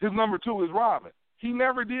 2 is Robin. He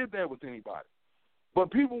never did that with anybody.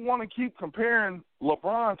 But people want to keep comparing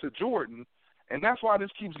LeBron to Jordan, and that's why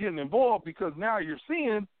this keeps getting involved because now you're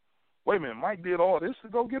seeing, wait a minute, Mike did all this to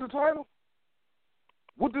go get a title?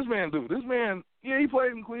 What this man do? This man, yeah, he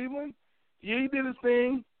played in Cleveland. Yeah, he did his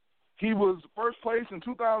thing. He was first place in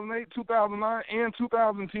 2008, 2009, and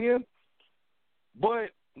 2010. But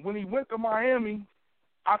when he went to Miami,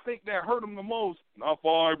 I think that hurt him the most. Not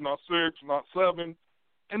 5, not 6, not 7.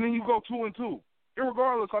 And then you go 2-2.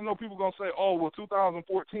 Irregardless, I know people going to say, oh, well,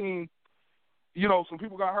 2014, some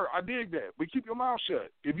people got hurt. I dig that. But keep your mouth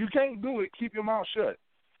shut. If you can't do it, keep your mouth shut.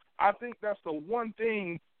 I think that's the one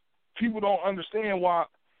thing people don't understand why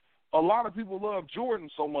a lot of people love Jordan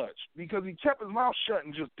so much, because he kept his mouth shut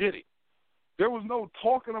and just did it. There was no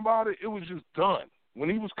talking about it. It was just done. When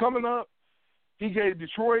he was coming up, he gave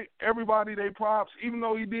Detroit, everybody their props, even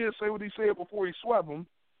though he did say what he said before he swept them.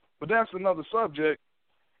 But that's another subject.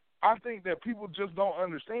 I think that people just don't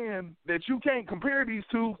understand that you can't compare these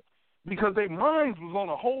two because their minds was on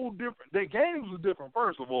a whole different – their games was different,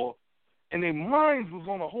 first of all, and their minds was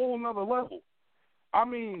on a whole nother level. I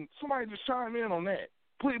mean, somebody just chime in on that.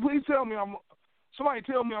 Please tell me somebody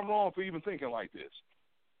tell me I'm wrong for even thinking like this.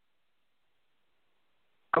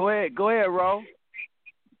 Go ahead, Ro.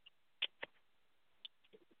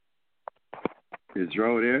 Is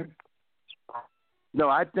Ro there? No,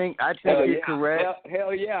 I think you're correct.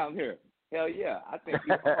 Hell yeah, I'm here. Hell yeah, I think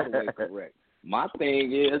you're all the way correct. My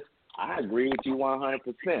thing is, I agree with you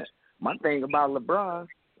 100%. My thing about LeBron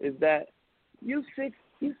is that you 6'8",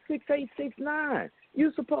 6'9".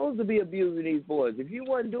 You're supposed to be abusing these boys. If you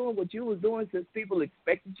wasn't doing what you was doing since people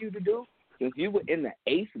expected you to do, since you were in the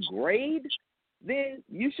 8th grade, then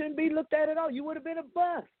you shouldn't be looked at all. You would have been a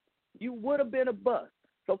bust. You would have been a bust.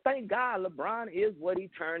 So thank God LeBron is what he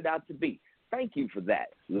turned out to be. Thank you for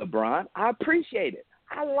that, LeBron. I appreciate it.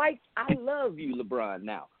 I love you, LeBron,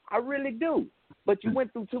 now. I really do. But you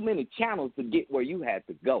went through too many channels to get where you had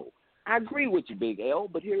to go. I agree with you, Big L,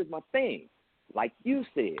 but here's my thing. Like you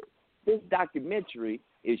said, this documentary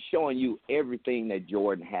is showing you everything that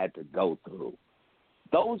Jordan had to go through.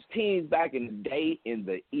 Those teams back in the day in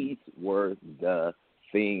the East were the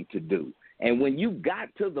thing to do. And when you got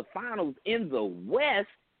to the finals in the West,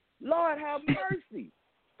 Lord have mercy.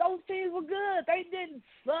 Those teams were good. They didn't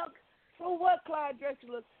suck. So what, Clyde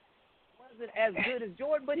Drexler wasn't as good as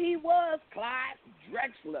Jordan, but he was Clyde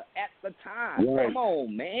Drexler at the time. Right. Come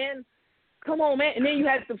on, man. And then you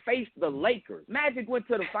had to face the Lakers. Magic went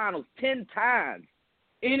to the finals 10 times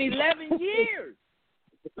in 11 years.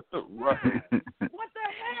 Right. What the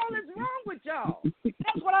hell is wrong with y'all?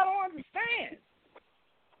 That's what I don't understand.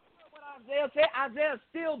 What Isaiah said, Isaiah's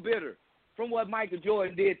still bitter from what Michael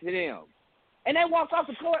Jordan did to them. And they walked off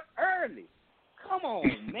the court early. Come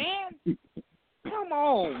on, man.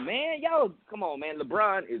 Y'all, come on, man.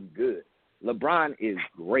 LeBron is good. LeBron is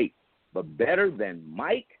great. But better than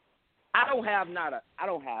Mike? I don't have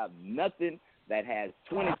nothing that has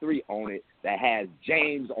 23 on it that has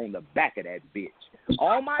James on the back of that bitch.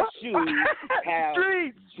 All my shoes have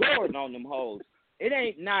Jordan on them hoes. It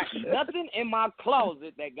ain't nothing in my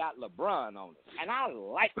closet that got LeBron on it. And I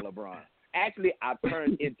like LeBron. Actually, I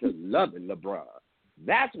turned into loving LeBron.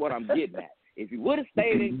 That's what I'm getting at. If he would have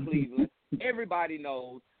stayed in Cleveland, everybody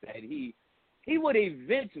knows that he would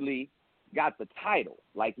eventually got the title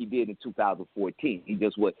like he did in 2014.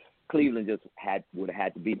 Cleveland just would have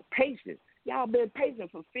had to be patient. Y'all been patient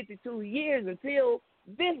for 52 years until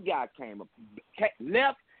this guy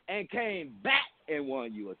left and came back and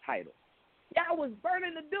won you a title. Y'all was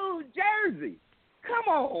burning the dude's jersey. Come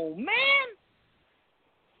on, man.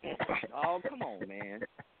 Oh, come on, man.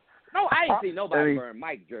 No, I ain't seen nobody burn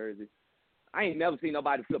Mike's jersey. I ain't never seen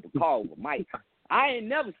nobody flip a call with Mike. I ain't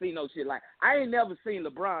never seen no shit like I ain't never seen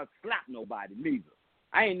LeBron slap nobody neither.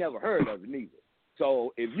 I ain't never heard of it neither.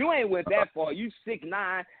 So if you ain't went that far, you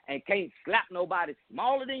 6'9" and can't slap nobody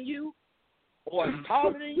smaller than you or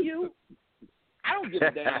taller than you, I don't give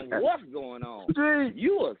a damn what's going on.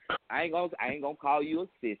 I ain't gonna call you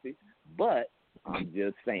a sissy, but I'm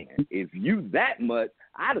just saying, if you that much,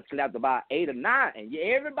 I'd have slapped about 8 or 9, and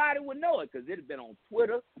everybody would know it because it'd have been on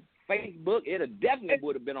Twitter, Facebook. It definitely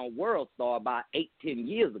would have been on World Star about 8-10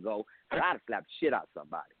 years ago. I'd have slapped the shit out of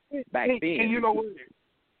somebody back then. And you know what?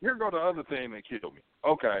 Here go the other thing that killed me.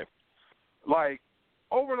 Okay, like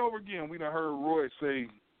over and over again, we done heard Roy say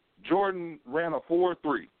Jordan ran a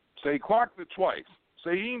 4.3. Say he clocked it twice.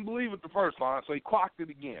 Say he didn't believe it the first time. So he clocked it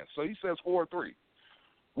again. So he says 4.3.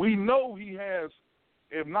 We know he has,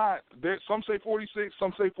 if not, some say 46,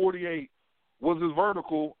 some say 48, was his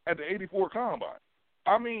vertical at the 84 Combine.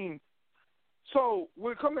 I mean, so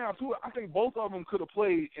when it comes down to it, I think both of them could have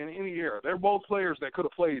played in any era. They're both players that could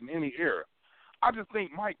have played in any era. I just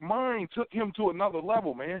think Mike Mind took him to another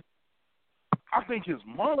level, man. I think his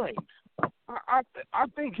mind,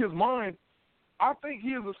 I think he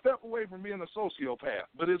is a step away from being a sociopath,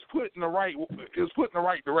 but it's put in the right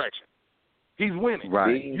direction. He's winning.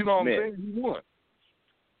 Right. You know what I'm saying? He won.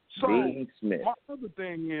 So Dean Smith. my other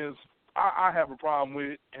thing is I have a problem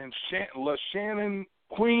with it, and Shannon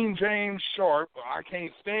Queen James Sharp, I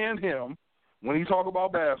can't stand him when he talk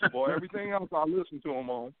about basketball. Everything else I listen to him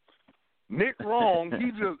on. Nick Wrong,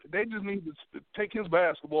 they just need to take his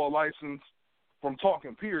basketball license from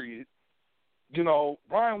talking, period. You know,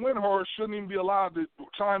 Brian Windhorst shouldn't even be allowed to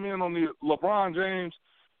chime in on the LeBron James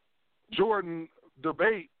Jordan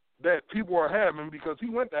debate that people are having because he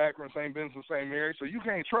went to Akron St. Vincent St. Mary, so you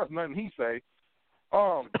can't trust nothing he say.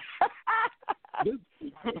 This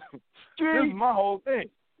is my whole thing.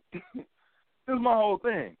 This is my whole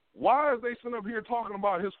thing. Why is they sitting up here talking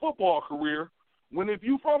about his football career when if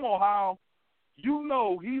you from Ohio, you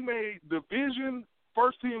know he made division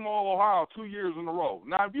first team All Ohio 2 years in a row.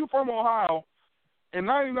 Now, if you from Ohio, in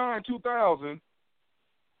 99, 2000,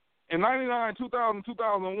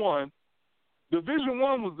 2001, Division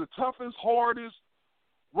I was the toughest, hardest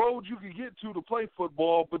road you could get to play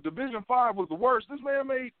football, but Division V was the worst. This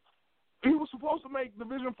man he was supposed to make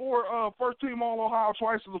Division IV first team All Ohio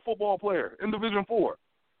twice as a football player in Division IV.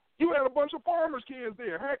 You had a bunch of farmers' kids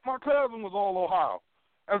there. Heck, my cousin was All Ohio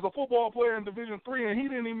as a football player in Division III, and he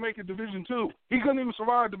didn't even make it Division II. He couldn't even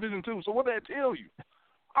survive Division II. So what did that tell you?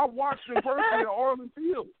 I watched him personally at Arlen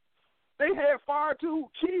Field. They had 5'2"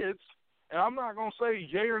 kids, and I'm not going to say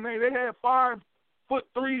yay or nay. They had 5'3",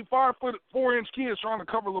 5'4" kids trying to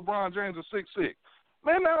cover LeBron James at 6'6".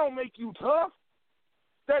 Man, that don't make you tough.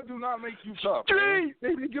 That do not make you tough. Man.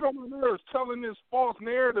 They get on my nerves telling this false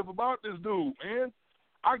narrative about this dude, man.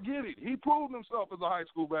 I get it. He proved himself as a high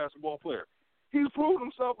school basketball player. He's proved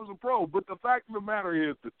himself as a pro. But the fact of the matter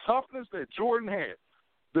is the toughness that Jordan had,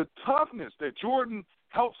 the toughness that Jordan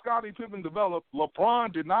helped Scottie Pippen develop,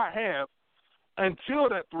 LeBron did not have until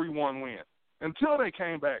that 3-1 win, until they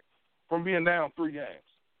came back from being down 3 games.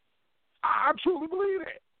 I truly believe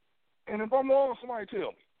that. And if I'm wrong, somebody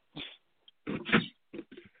tell me.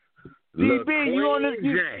 DB, you on this?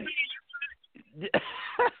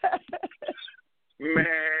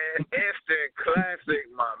 Man, instant classic,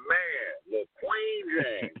 my man. The Queen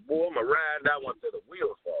James. Boy, I'm going to ride that one till the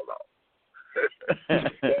wheels fall off.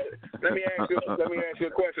 Let me ask you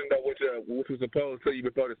a question, though, which was supposed to you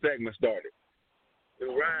before the segment started. Did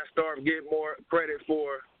Ryan Stark get more credit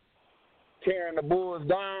for tearing the Bulls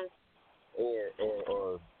down or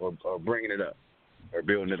bringing it up or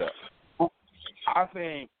building it up? I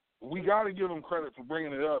think we got to give him credit for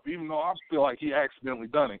bringing it up, even though I feel like he accidentally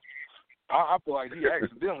done it. I feel like he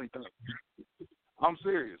accidentally done it. I'm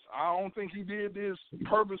serious. I don't think he did this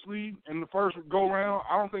purposely in the first go-round.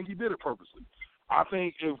 I don't think he did it purposely. I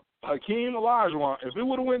think if Hakeem Olajuwon, if it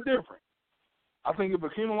would have went different, I think if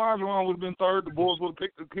Hakeem Olajuwon would have been third, the Bulls would have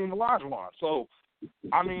picked Hakeem Olajuwon. So,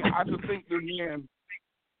 I mean, I just think this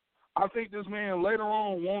man later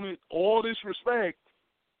on wanted all this respect,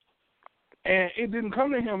 and it didn't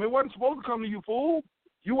come to him. It wasn't supposed to come to you, fool.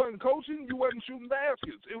 You wasn't coaching. You wasn't shooting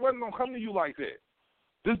baskets. It wasn't going to come to you like that.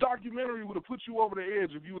 This documentary would have put you over the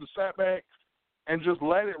edge if you would have sat back and just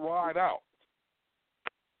let it ride out.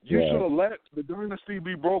 You should have let the dynasty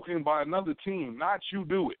be broken by another team, not you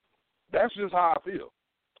do it. That's just how I feel.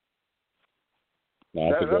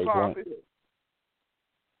 That's how I feel.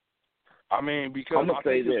 I mean, because I'm gonna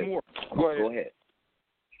say this. More. Go ahead.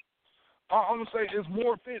 I'm going to say it's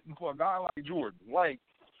more fitting for a guy like Jordan. Like,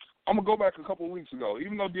 I'm going to go back a couple of weeks ago.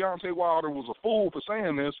 Even though Deontay Wilder was a fool for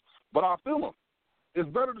saying this, but I feel him. It's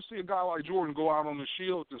better to see a guy like Jordan go out on the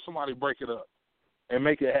shield than somebody break it up and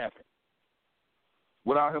make it happen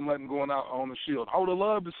without him letting going out on the shield. I would have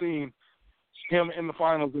loved to see him in the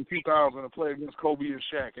finals in 2000 and play against Kobe and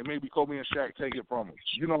Shaq, and maybe Kobe and Shaq take it from him.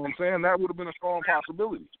 You know what I'm saying? That would have been a strong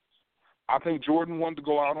possibility. I think Jordan wanted to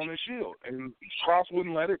go out on his shield, and Krause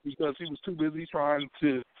wouldn't let it because he was too busy trying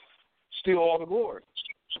to steal all the glory.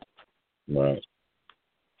 Right.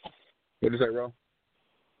 What did you say, Ro?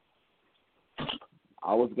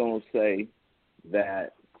 I was going to say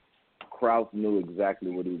that Krause knew exactly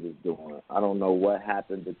what he was doing. I don't know what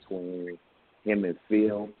happened between him and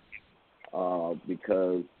Phil,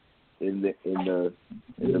 because in the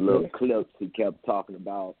little clips he kept talking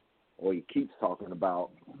about, or he keeps talking about,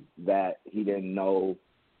 that he didn't know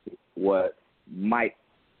what Mike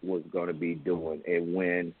was going to be doing. And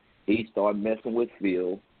when he started messing with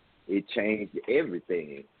Phil, it changed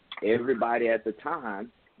everything. Everybody at the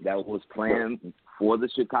time that was playing for the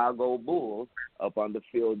Chicago Bulls up under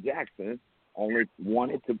Phil Jackson only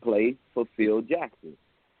wanted to play for Phil Jackson.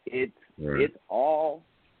 It's all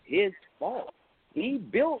his fault. He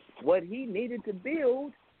built what he needed to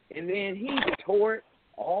build, and then he tore it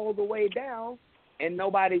all the way down, and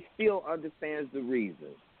nobody still understands the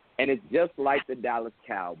reason. And it's just like the Dallas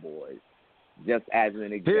Cowboys, just as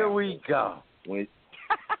an example. Here we go.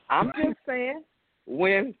 I'm just saying,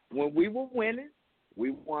 when we were winning,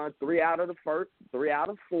 we won 3 out of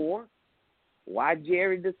 4. Why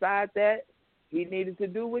Jerry decided that he needed to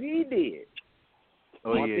do what he did?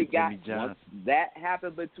 Once that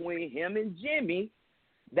happened between him and Jimmy,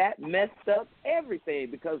 that messed up everything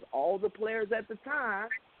because all the players at the time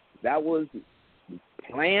that was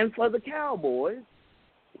playing for the Cowboys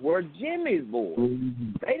were Jimmy's boys.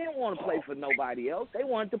 They didn't want to play for nobody else. They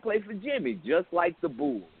wanted to play for Jimmy, just like the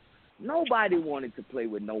Bulls. Nobody wanted to play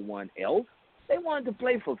with no one else. They wanted to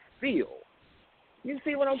play for Phil. You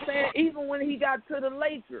see what I'm saying? Even when he got to the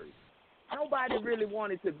Lakers, nobody really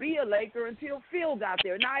wanted to be a Laker until Phil got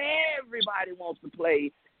there. Now everybody wants to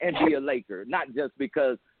play and be a Laker, not just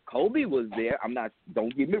because Kobe was there.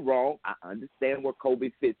 Don't get me wrong, I understand where Kobe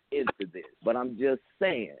fits into this. But I'm just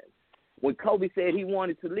saying, when Kobe said he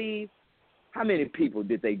wanted to leave, how many people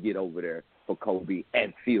did they get over there for Kobe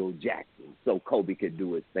and Phil Jackson so Kobe could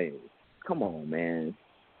do his thing? Come on, man.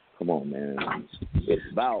 It's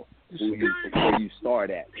about where you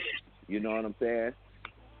start at. You know what I'm saying?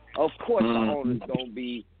 Of course the owner's going to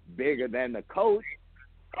be bigger than the coach.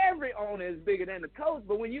 Every owner is bigger than the coach,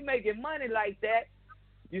 but when you making money like that,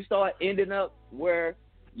 you start ending up where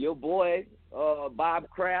your boy, Bob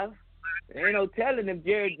Kraft, ain't no telling if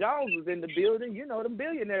Jerry Jones was in the building. You know, them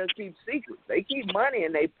billionaires keep secrets. They keep money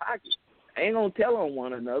in their pockets. Ain't going to tell on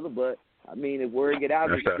one another, but, I mean, if word get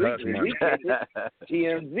out in the streets and we get it,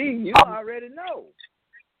 TMZ, you already know.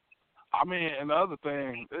 I mean, and the other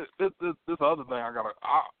thing, this other thing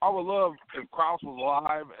I would love if Krause was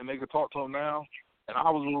alive and they could talk to him now, and I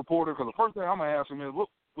was a reporter, because the first thing I'm going to ask him is, look,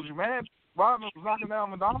 was you mad Rodman was knocking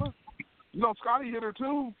down Madonna? You know, Scotty hit her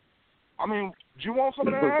too. I mean, do you want some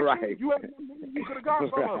of that action? Right. You could have got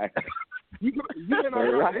some of it. You didn't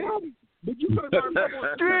have got him, but you could have got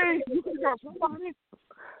someone. You could have got somebody.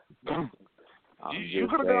 You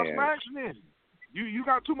could have got Smash then. You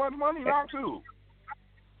got too much money now too.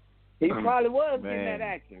 He probably was getting that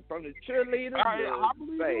action from the cheerleaders, I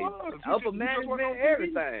believe he was. upper management,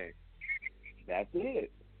 everything. That's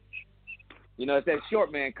it. You know, it's that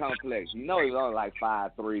short man complex. You know he's only like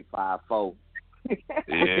 5'3", 5'4". Yeah.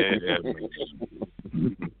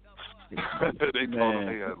 They told him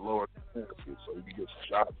they had lower so he could get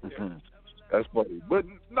shot. Yeah. That's funny. But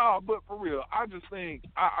for real, I just think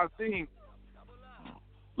I think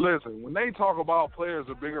listen, when they talk about players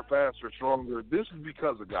are bigger, faster, stronger, this is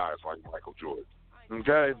because of guys like Michael Jordan.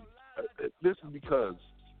 Okay? This is because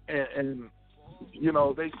and you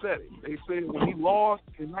know, they said it. They said when he lost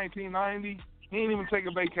in 1990, he didn't even take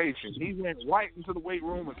a vacation. He went right into the weight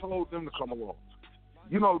room and told them to come along.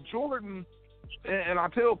 You know, Jordan, and I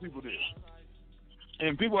tell people this,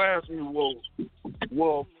 and people ask me, well,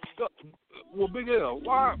 Big L,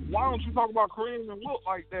 why don't you talk about Kareem and Wilt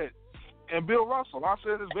like that? And Bill Russell, I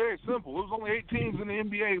said it's very simple. It was only 8 teams in the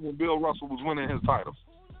NBA when Bill Russell was winning his titles.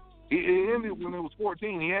 It ended when it was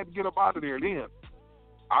 14. He had to get up out of there then.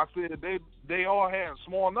 I said they all had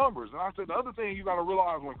small numbers. And I said the other thing you got to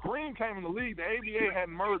realize, when Kareem came in the league, the ABA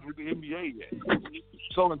hadn't merged with the NBA yet.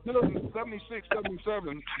 So until 76,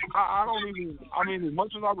 77, I mean, as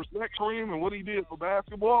much as I respect Kareem and what he did for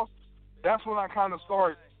basketball, that's when I kind of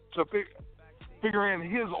start to figure in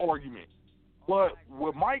his argument. But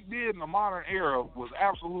what Mike did in the modern era was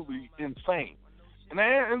absolutely insane. And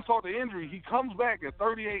then insult to injury, he comes back at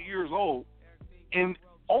 38 years old and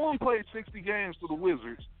only played 60 games for the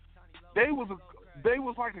Wizards. They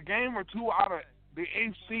was like a game or two out of the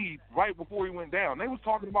 8th seed right before he went down. They was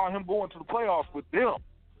talking about him going to the playoffs with them.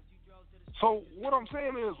 So what I'm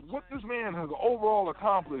saying is, what this man has overall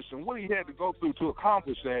accomplished and what he had to go through to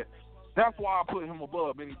accomplish that, that's why I put him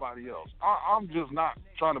above anybody else. I'm just not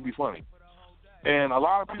trying to be funny. And a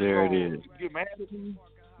lot of people get mad at me,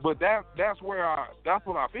 but that's what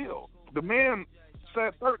I feel. The man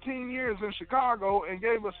sat 13 years in Chicago and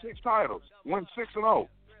gave us 6 titles, went 6-0.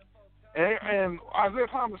 And Isaiah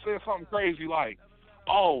Thomas said something crazy like,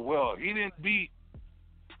 "Oh well, he didn't beat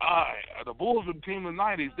the Bulls were the team in the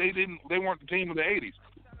 90s. They weren't the team of the 80s."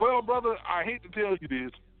 Well, brother, I hate to tell you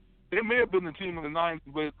this. They may have been the team of the 90s,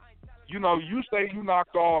 but you know, you say you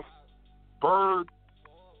knocked off Bird,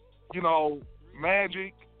 you know,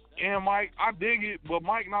 Magic, and Mike. I dig it, but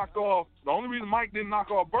Mike knocked off. The only reason Mike didn't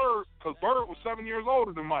knock off Bird because Bird was 7 years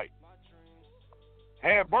older than Mike.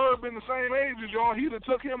 Had Bird been the same age as y'all, he'd have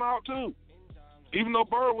took him out too. Even though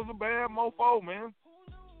Bird was a bad mofo, man.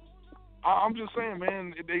 I'm just saying,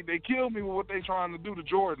 man, they killed me with what they trying to do to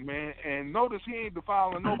Jordan, man. And notice he ain't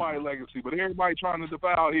defiling nobody's legacy, but everybody trying to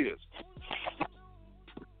defile his.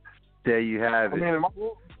 There you have it.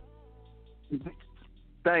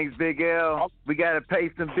 Thanks, Big L. We got to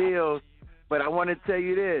pay some bills, but I want to tell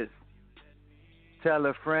you this. Tell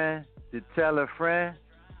a friend to tell a friend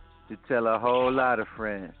to tell a whole lot of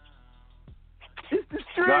friends. It's the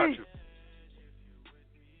street. Gotcha.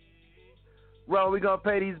 Bro, we going to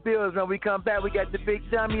pay these bills. When we come back, we got the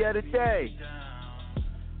big dummy of the day.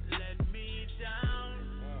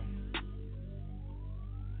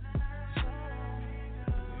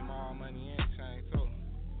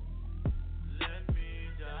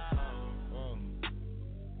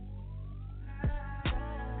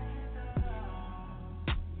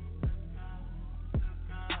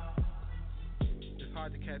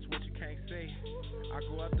 Hard to catch what you can't see. I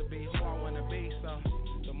grew up to be who I wanna be, so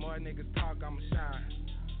the more niggas talk, I'ma shine.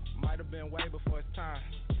 Might have been way before it's time.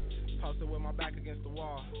 Posted with my back against the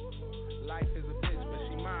wall. Life is a bitch, but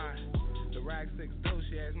she mine. The rag 6 too,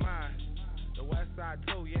 she is mine. The west side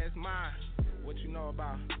too, yeah, it's mine. What you know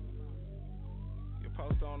about? Your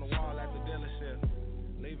poster on the wall at the dealership.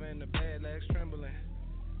 Leaving the bed, legs trembling.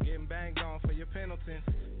 Getting banged on for your penalties.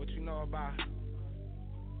 What you know about?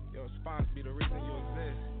 Your response be the reason you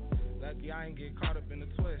exist. Lucky I ain't get caught up in the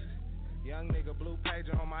twist. Young nigga blue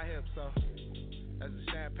pager on my hip, so as the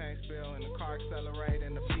champagne spill and the car accelerate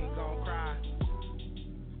and the beat gon' cry,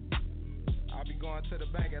 I'll be going to the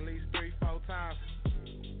bank at least 3-4 times.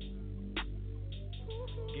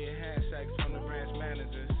 Get handshakes from the branch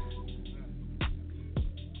managers.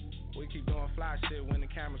 We keep doing fly shit when the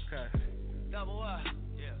cameras cut. Double up,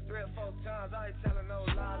 yeah. 3 or 4 times, I ain't telling no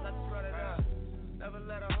lies, I just run it up. Never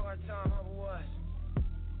let a hard time humble us.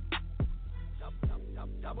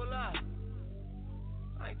 Double up.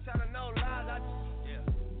 I ain't telling no lies, I just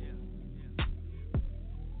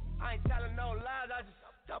I ain't telling no lies, I just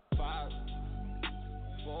 5,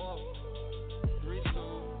 4, 3, 2,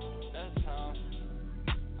 that's how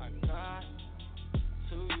I got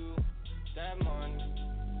to you. That money,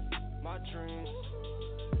 my dreams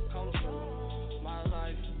come true. My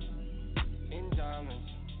life in diamonds.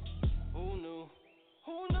 Who knew?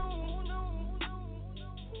 Who knew? Who knew?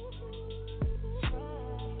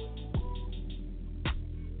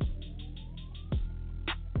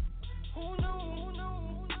 Who knew?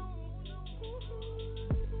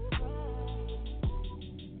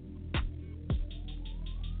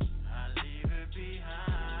 I'll leave it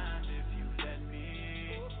behind if you let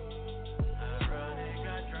me. I'd rather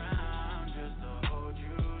got drowned just to hold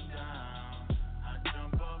you down. I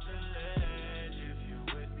jump off the ledge if you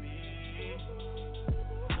with me.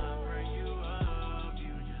 I'll bring you up,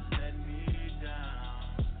 you just let me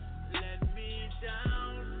down. Let me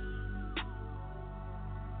down.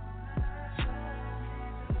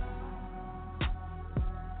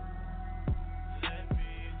 Let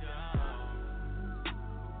me down.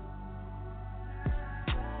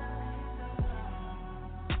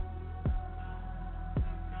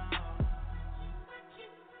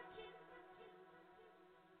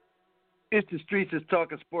 It's the Streets is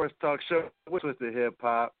Talking Sports Talk Show. What's with the hip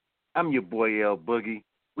hop? I'm your boy El-Boogie.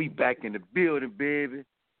 We back in the building, baby.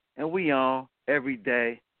 And we on every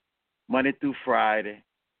day, Monday through Friday,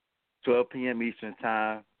 12 p.m. Eastern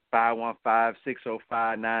Time,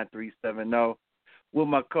 515-605-9370. With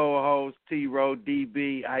my co-host, T-Row,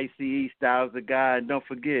 DB, ICE, Styles the Guy. And don't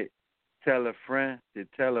forget, tell a friend to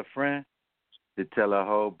tell a friend to tell a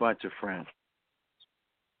whole bunch of friends.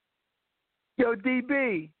 Yo,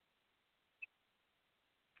 DB.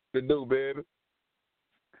 To do, baby.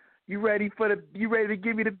 You ready to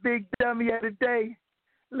give me the big dummy of the day?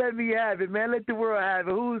 Let me have it, man. Let the world have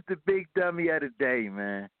it. Who's the big dummy of the day,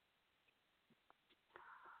 man?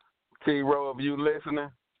 T-Row, if you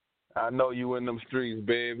listening, I know you in them streets,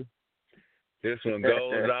 baby. This one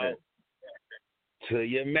goes out to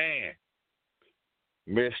your man,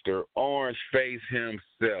 Mr. Orange Face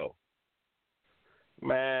himself.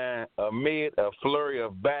 Man, amid a flurry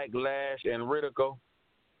of backlash and ridicule,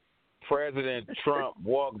 President Trump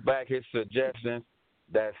walked back his suggestions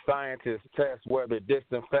that scientists test whether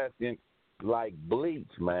disinfectant like bleach,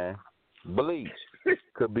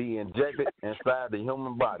 could be injected inside the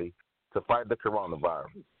human body to fight the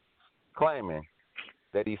coronavirus, claiming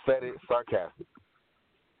that he said it sarcastic.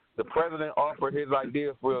 The president offered his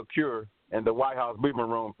idea for a cure in the White House briefing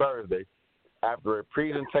room Thursday after a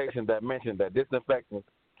presentation that mentioned that disinfectant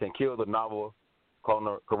can kill the novel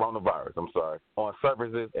coronavirus, on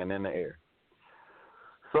surfaces and in the air.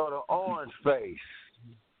 So the Orange Face,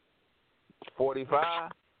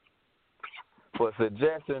 45, for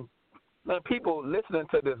suggesting, man, people listening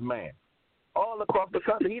to this man, all across the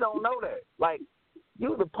country. He don't know that. Like,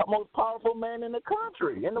 you the most powerful man in the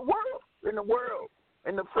country, in the world, in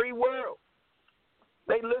the free world.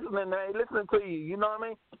 They listening to you. You know what I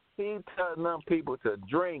mean? He telling them people to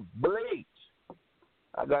drink bleach.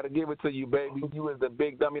 I got to give it to you, baby. You is the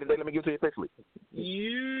big dummy today. Let me give it to you officially.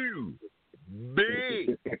 You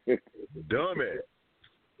big dummy.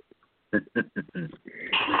 You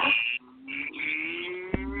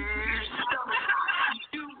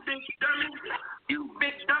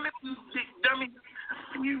big dummy,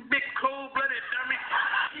 you big cold-blooded dummy,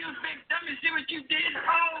 you big dummy, see what you did?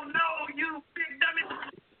 Oh no, you big dummy.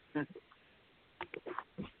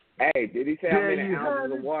 Hey, did he say how many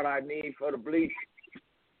ounces of water I need for the bleach?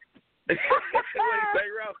 What did he say,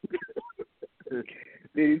 Ralph?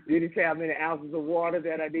 Did he say how many ounces of water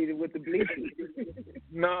that I needed with the bleach?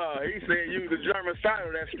 No, he said use the German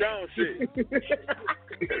cider, that strong shit.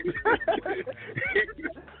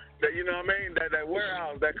 You know what I mean? That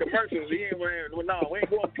warehouse, that commercials, we ain't going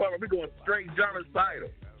plumber, we going straight German cider.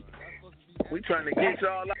 We trying to get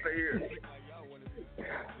y'all out of here.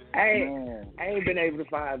 I ain't been able to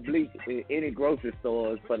find bleach in any grocery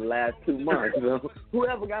stores for the last 2 months. So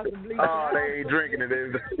whoever got some bleach? Oh, they ain't drinking it.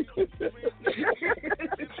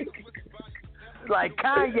 It's like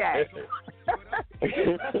cognac.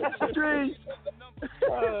 Street.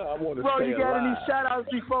 I want to Bro, stay you got alive. any shout outs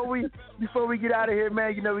before we get out of here,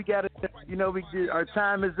 man? You know we got our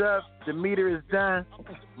time is up. The meter is done.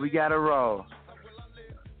 We got to roll.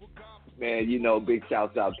 Man, you know, big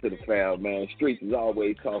shouts out to the fam, man. Streets is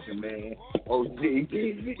always talking, man. OG.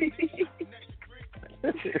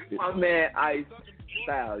 My man, Ice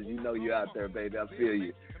Styles, you know you out there, baby. I feel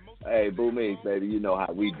you. Hey, Boom Inc., baby, you know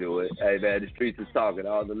how we do it. Hey, man, the streets is talking.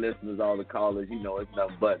 All the listeners, all the callers, you know, it's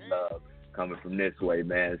nothing but love coming from this way,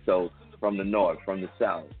 man. So from the north, from the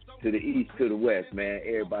south, to the east, to the west, man,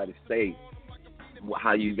 everybody stay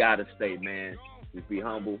how you got to stay, man. Just be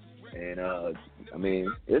humble. And, I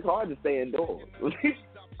mean, it's hard to stay indoors.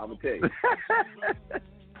 I'm going to tell you.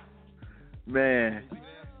 Man.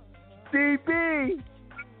 DB.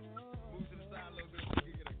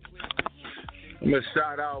 I'm gonna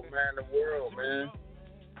shout out, man, the world, man.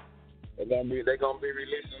 They gonna be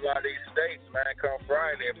releasing a lot of these states, man, come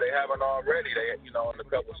Friday. If they haven't already, in a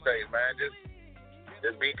couple states, man.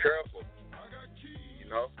 Just be careful.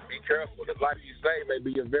 Be careful. The life you save may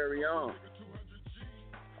be your very own.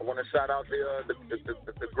 I want to shout out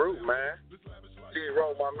the group, man.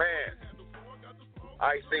 Zero, my man.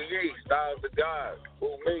 ICE, Styles the God,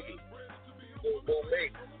 Boom Inc. Boom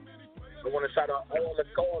Inc. I want to shout out all the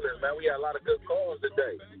callers, man. We had a lot of good calls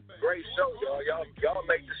today. Great show, y'all. Y'all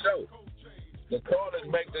make the show. The callers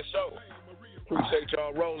make the show. Appreciate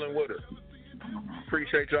y'all rolling with us.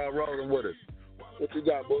 What you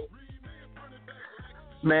got, boo?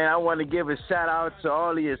 Man, I want to give a shout out to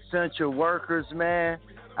all the essential workers, man.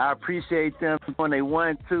 I appreciate them doing they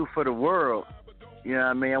 1-2 for the world. You know what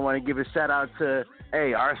I mean? I want to give a shout out to,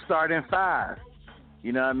 our starting five.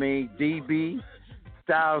 You know what I mean? DB,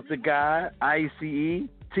 Styles the God, ICE,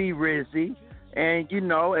 T-Rizzy, and,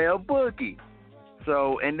 El-Boogie.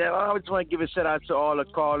 So, and then I just want to give a shout out to all the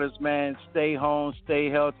callers, man. Stay home, stay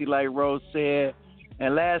healthy, like Rose said.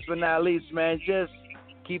 And last but not least, man, just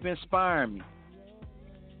keep inspiring me.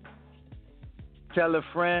 Tell a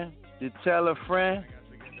friend to tell a friend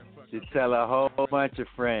to tell a whole bunch of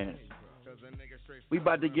friends. We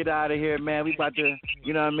about to get out of here, man. We about to,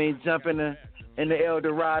 jump in the El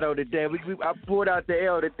Dorado today. I pulled out the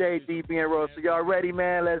L today, DB and Rose. So y'all ready,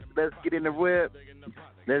 man? Let's get in the whip.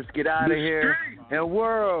 Let's get out of here. And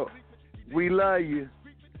world, we love you.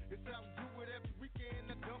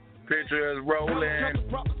 Picture is rolling.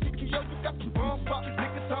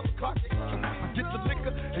 Get the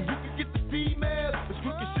liquor and you can get the female. It's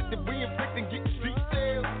crooked shit that we inflict and get street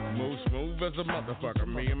sales. Move smooth as a motherfucker,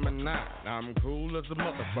 me and my nine. I'm cool as a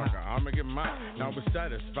motherfucker, I'ma get mine. Now we're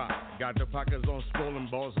satisfied. Got the pockets on swollen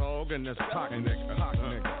balls hog and this cock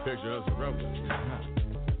nigga. Pictures of rolling.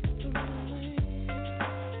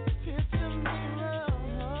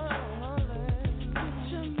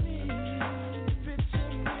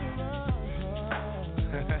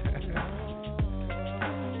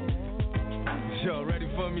 Y'all ready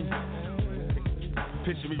for me?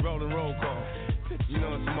 Picture me rolling roll call. You know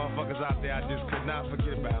some motherfuckers out there I just could not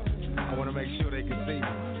forget about. I want to make sure they can see me.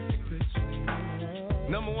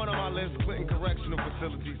 Number one on my list, Clinton Correctional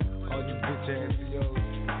Facilities. All you bitch ass CEOs.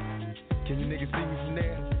 Can you niggas see me from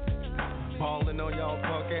there? Balling on y'all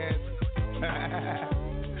punk ass.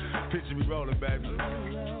 Picture me rolling, baby.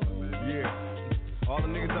 Yeah. All the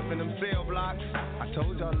niggas up in them cell blocks. I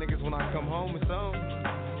told y'all niggas when I come home or something.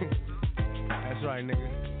 That's right, nigga.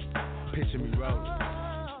 Picture me rolling.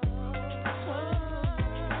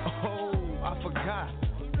 Oh, I forgot.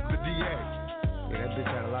 The DA. Yeah, that bitch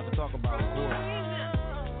had a lot to talk about, of course.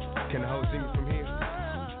 Can the hoe see me from here?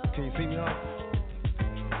 Can you see me, huh?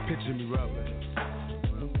 Picture me rolling.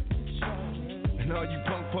 And all you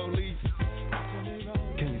punk police,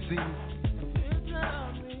 can you see me?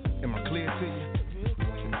 Am I clear to you?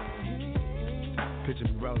 Picture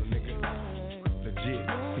me rolling, nigga. Legit.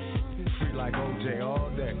 Free like OJ all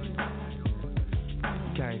day.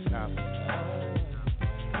 Can't stop me.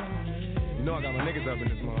 You know I got my niggas up in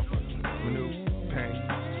this motherfucker. Manu, Pain,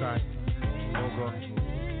 Sight, Mogo,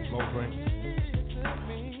 Mobrain.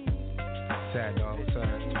 Sad dog,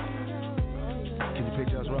 sad. Can you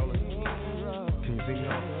picture us rolling? Can you see me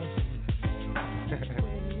on?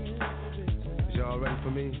 Is y'all ready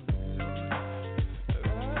for me?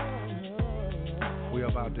 We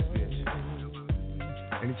about this bitch.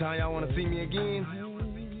 Anytime y'all want to see me again,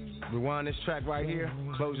 rewind this track right here,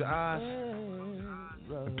 close your eyes,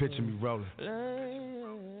 and picture me rolling.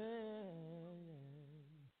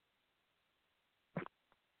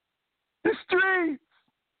 The streets.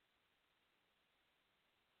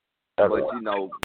 But you know,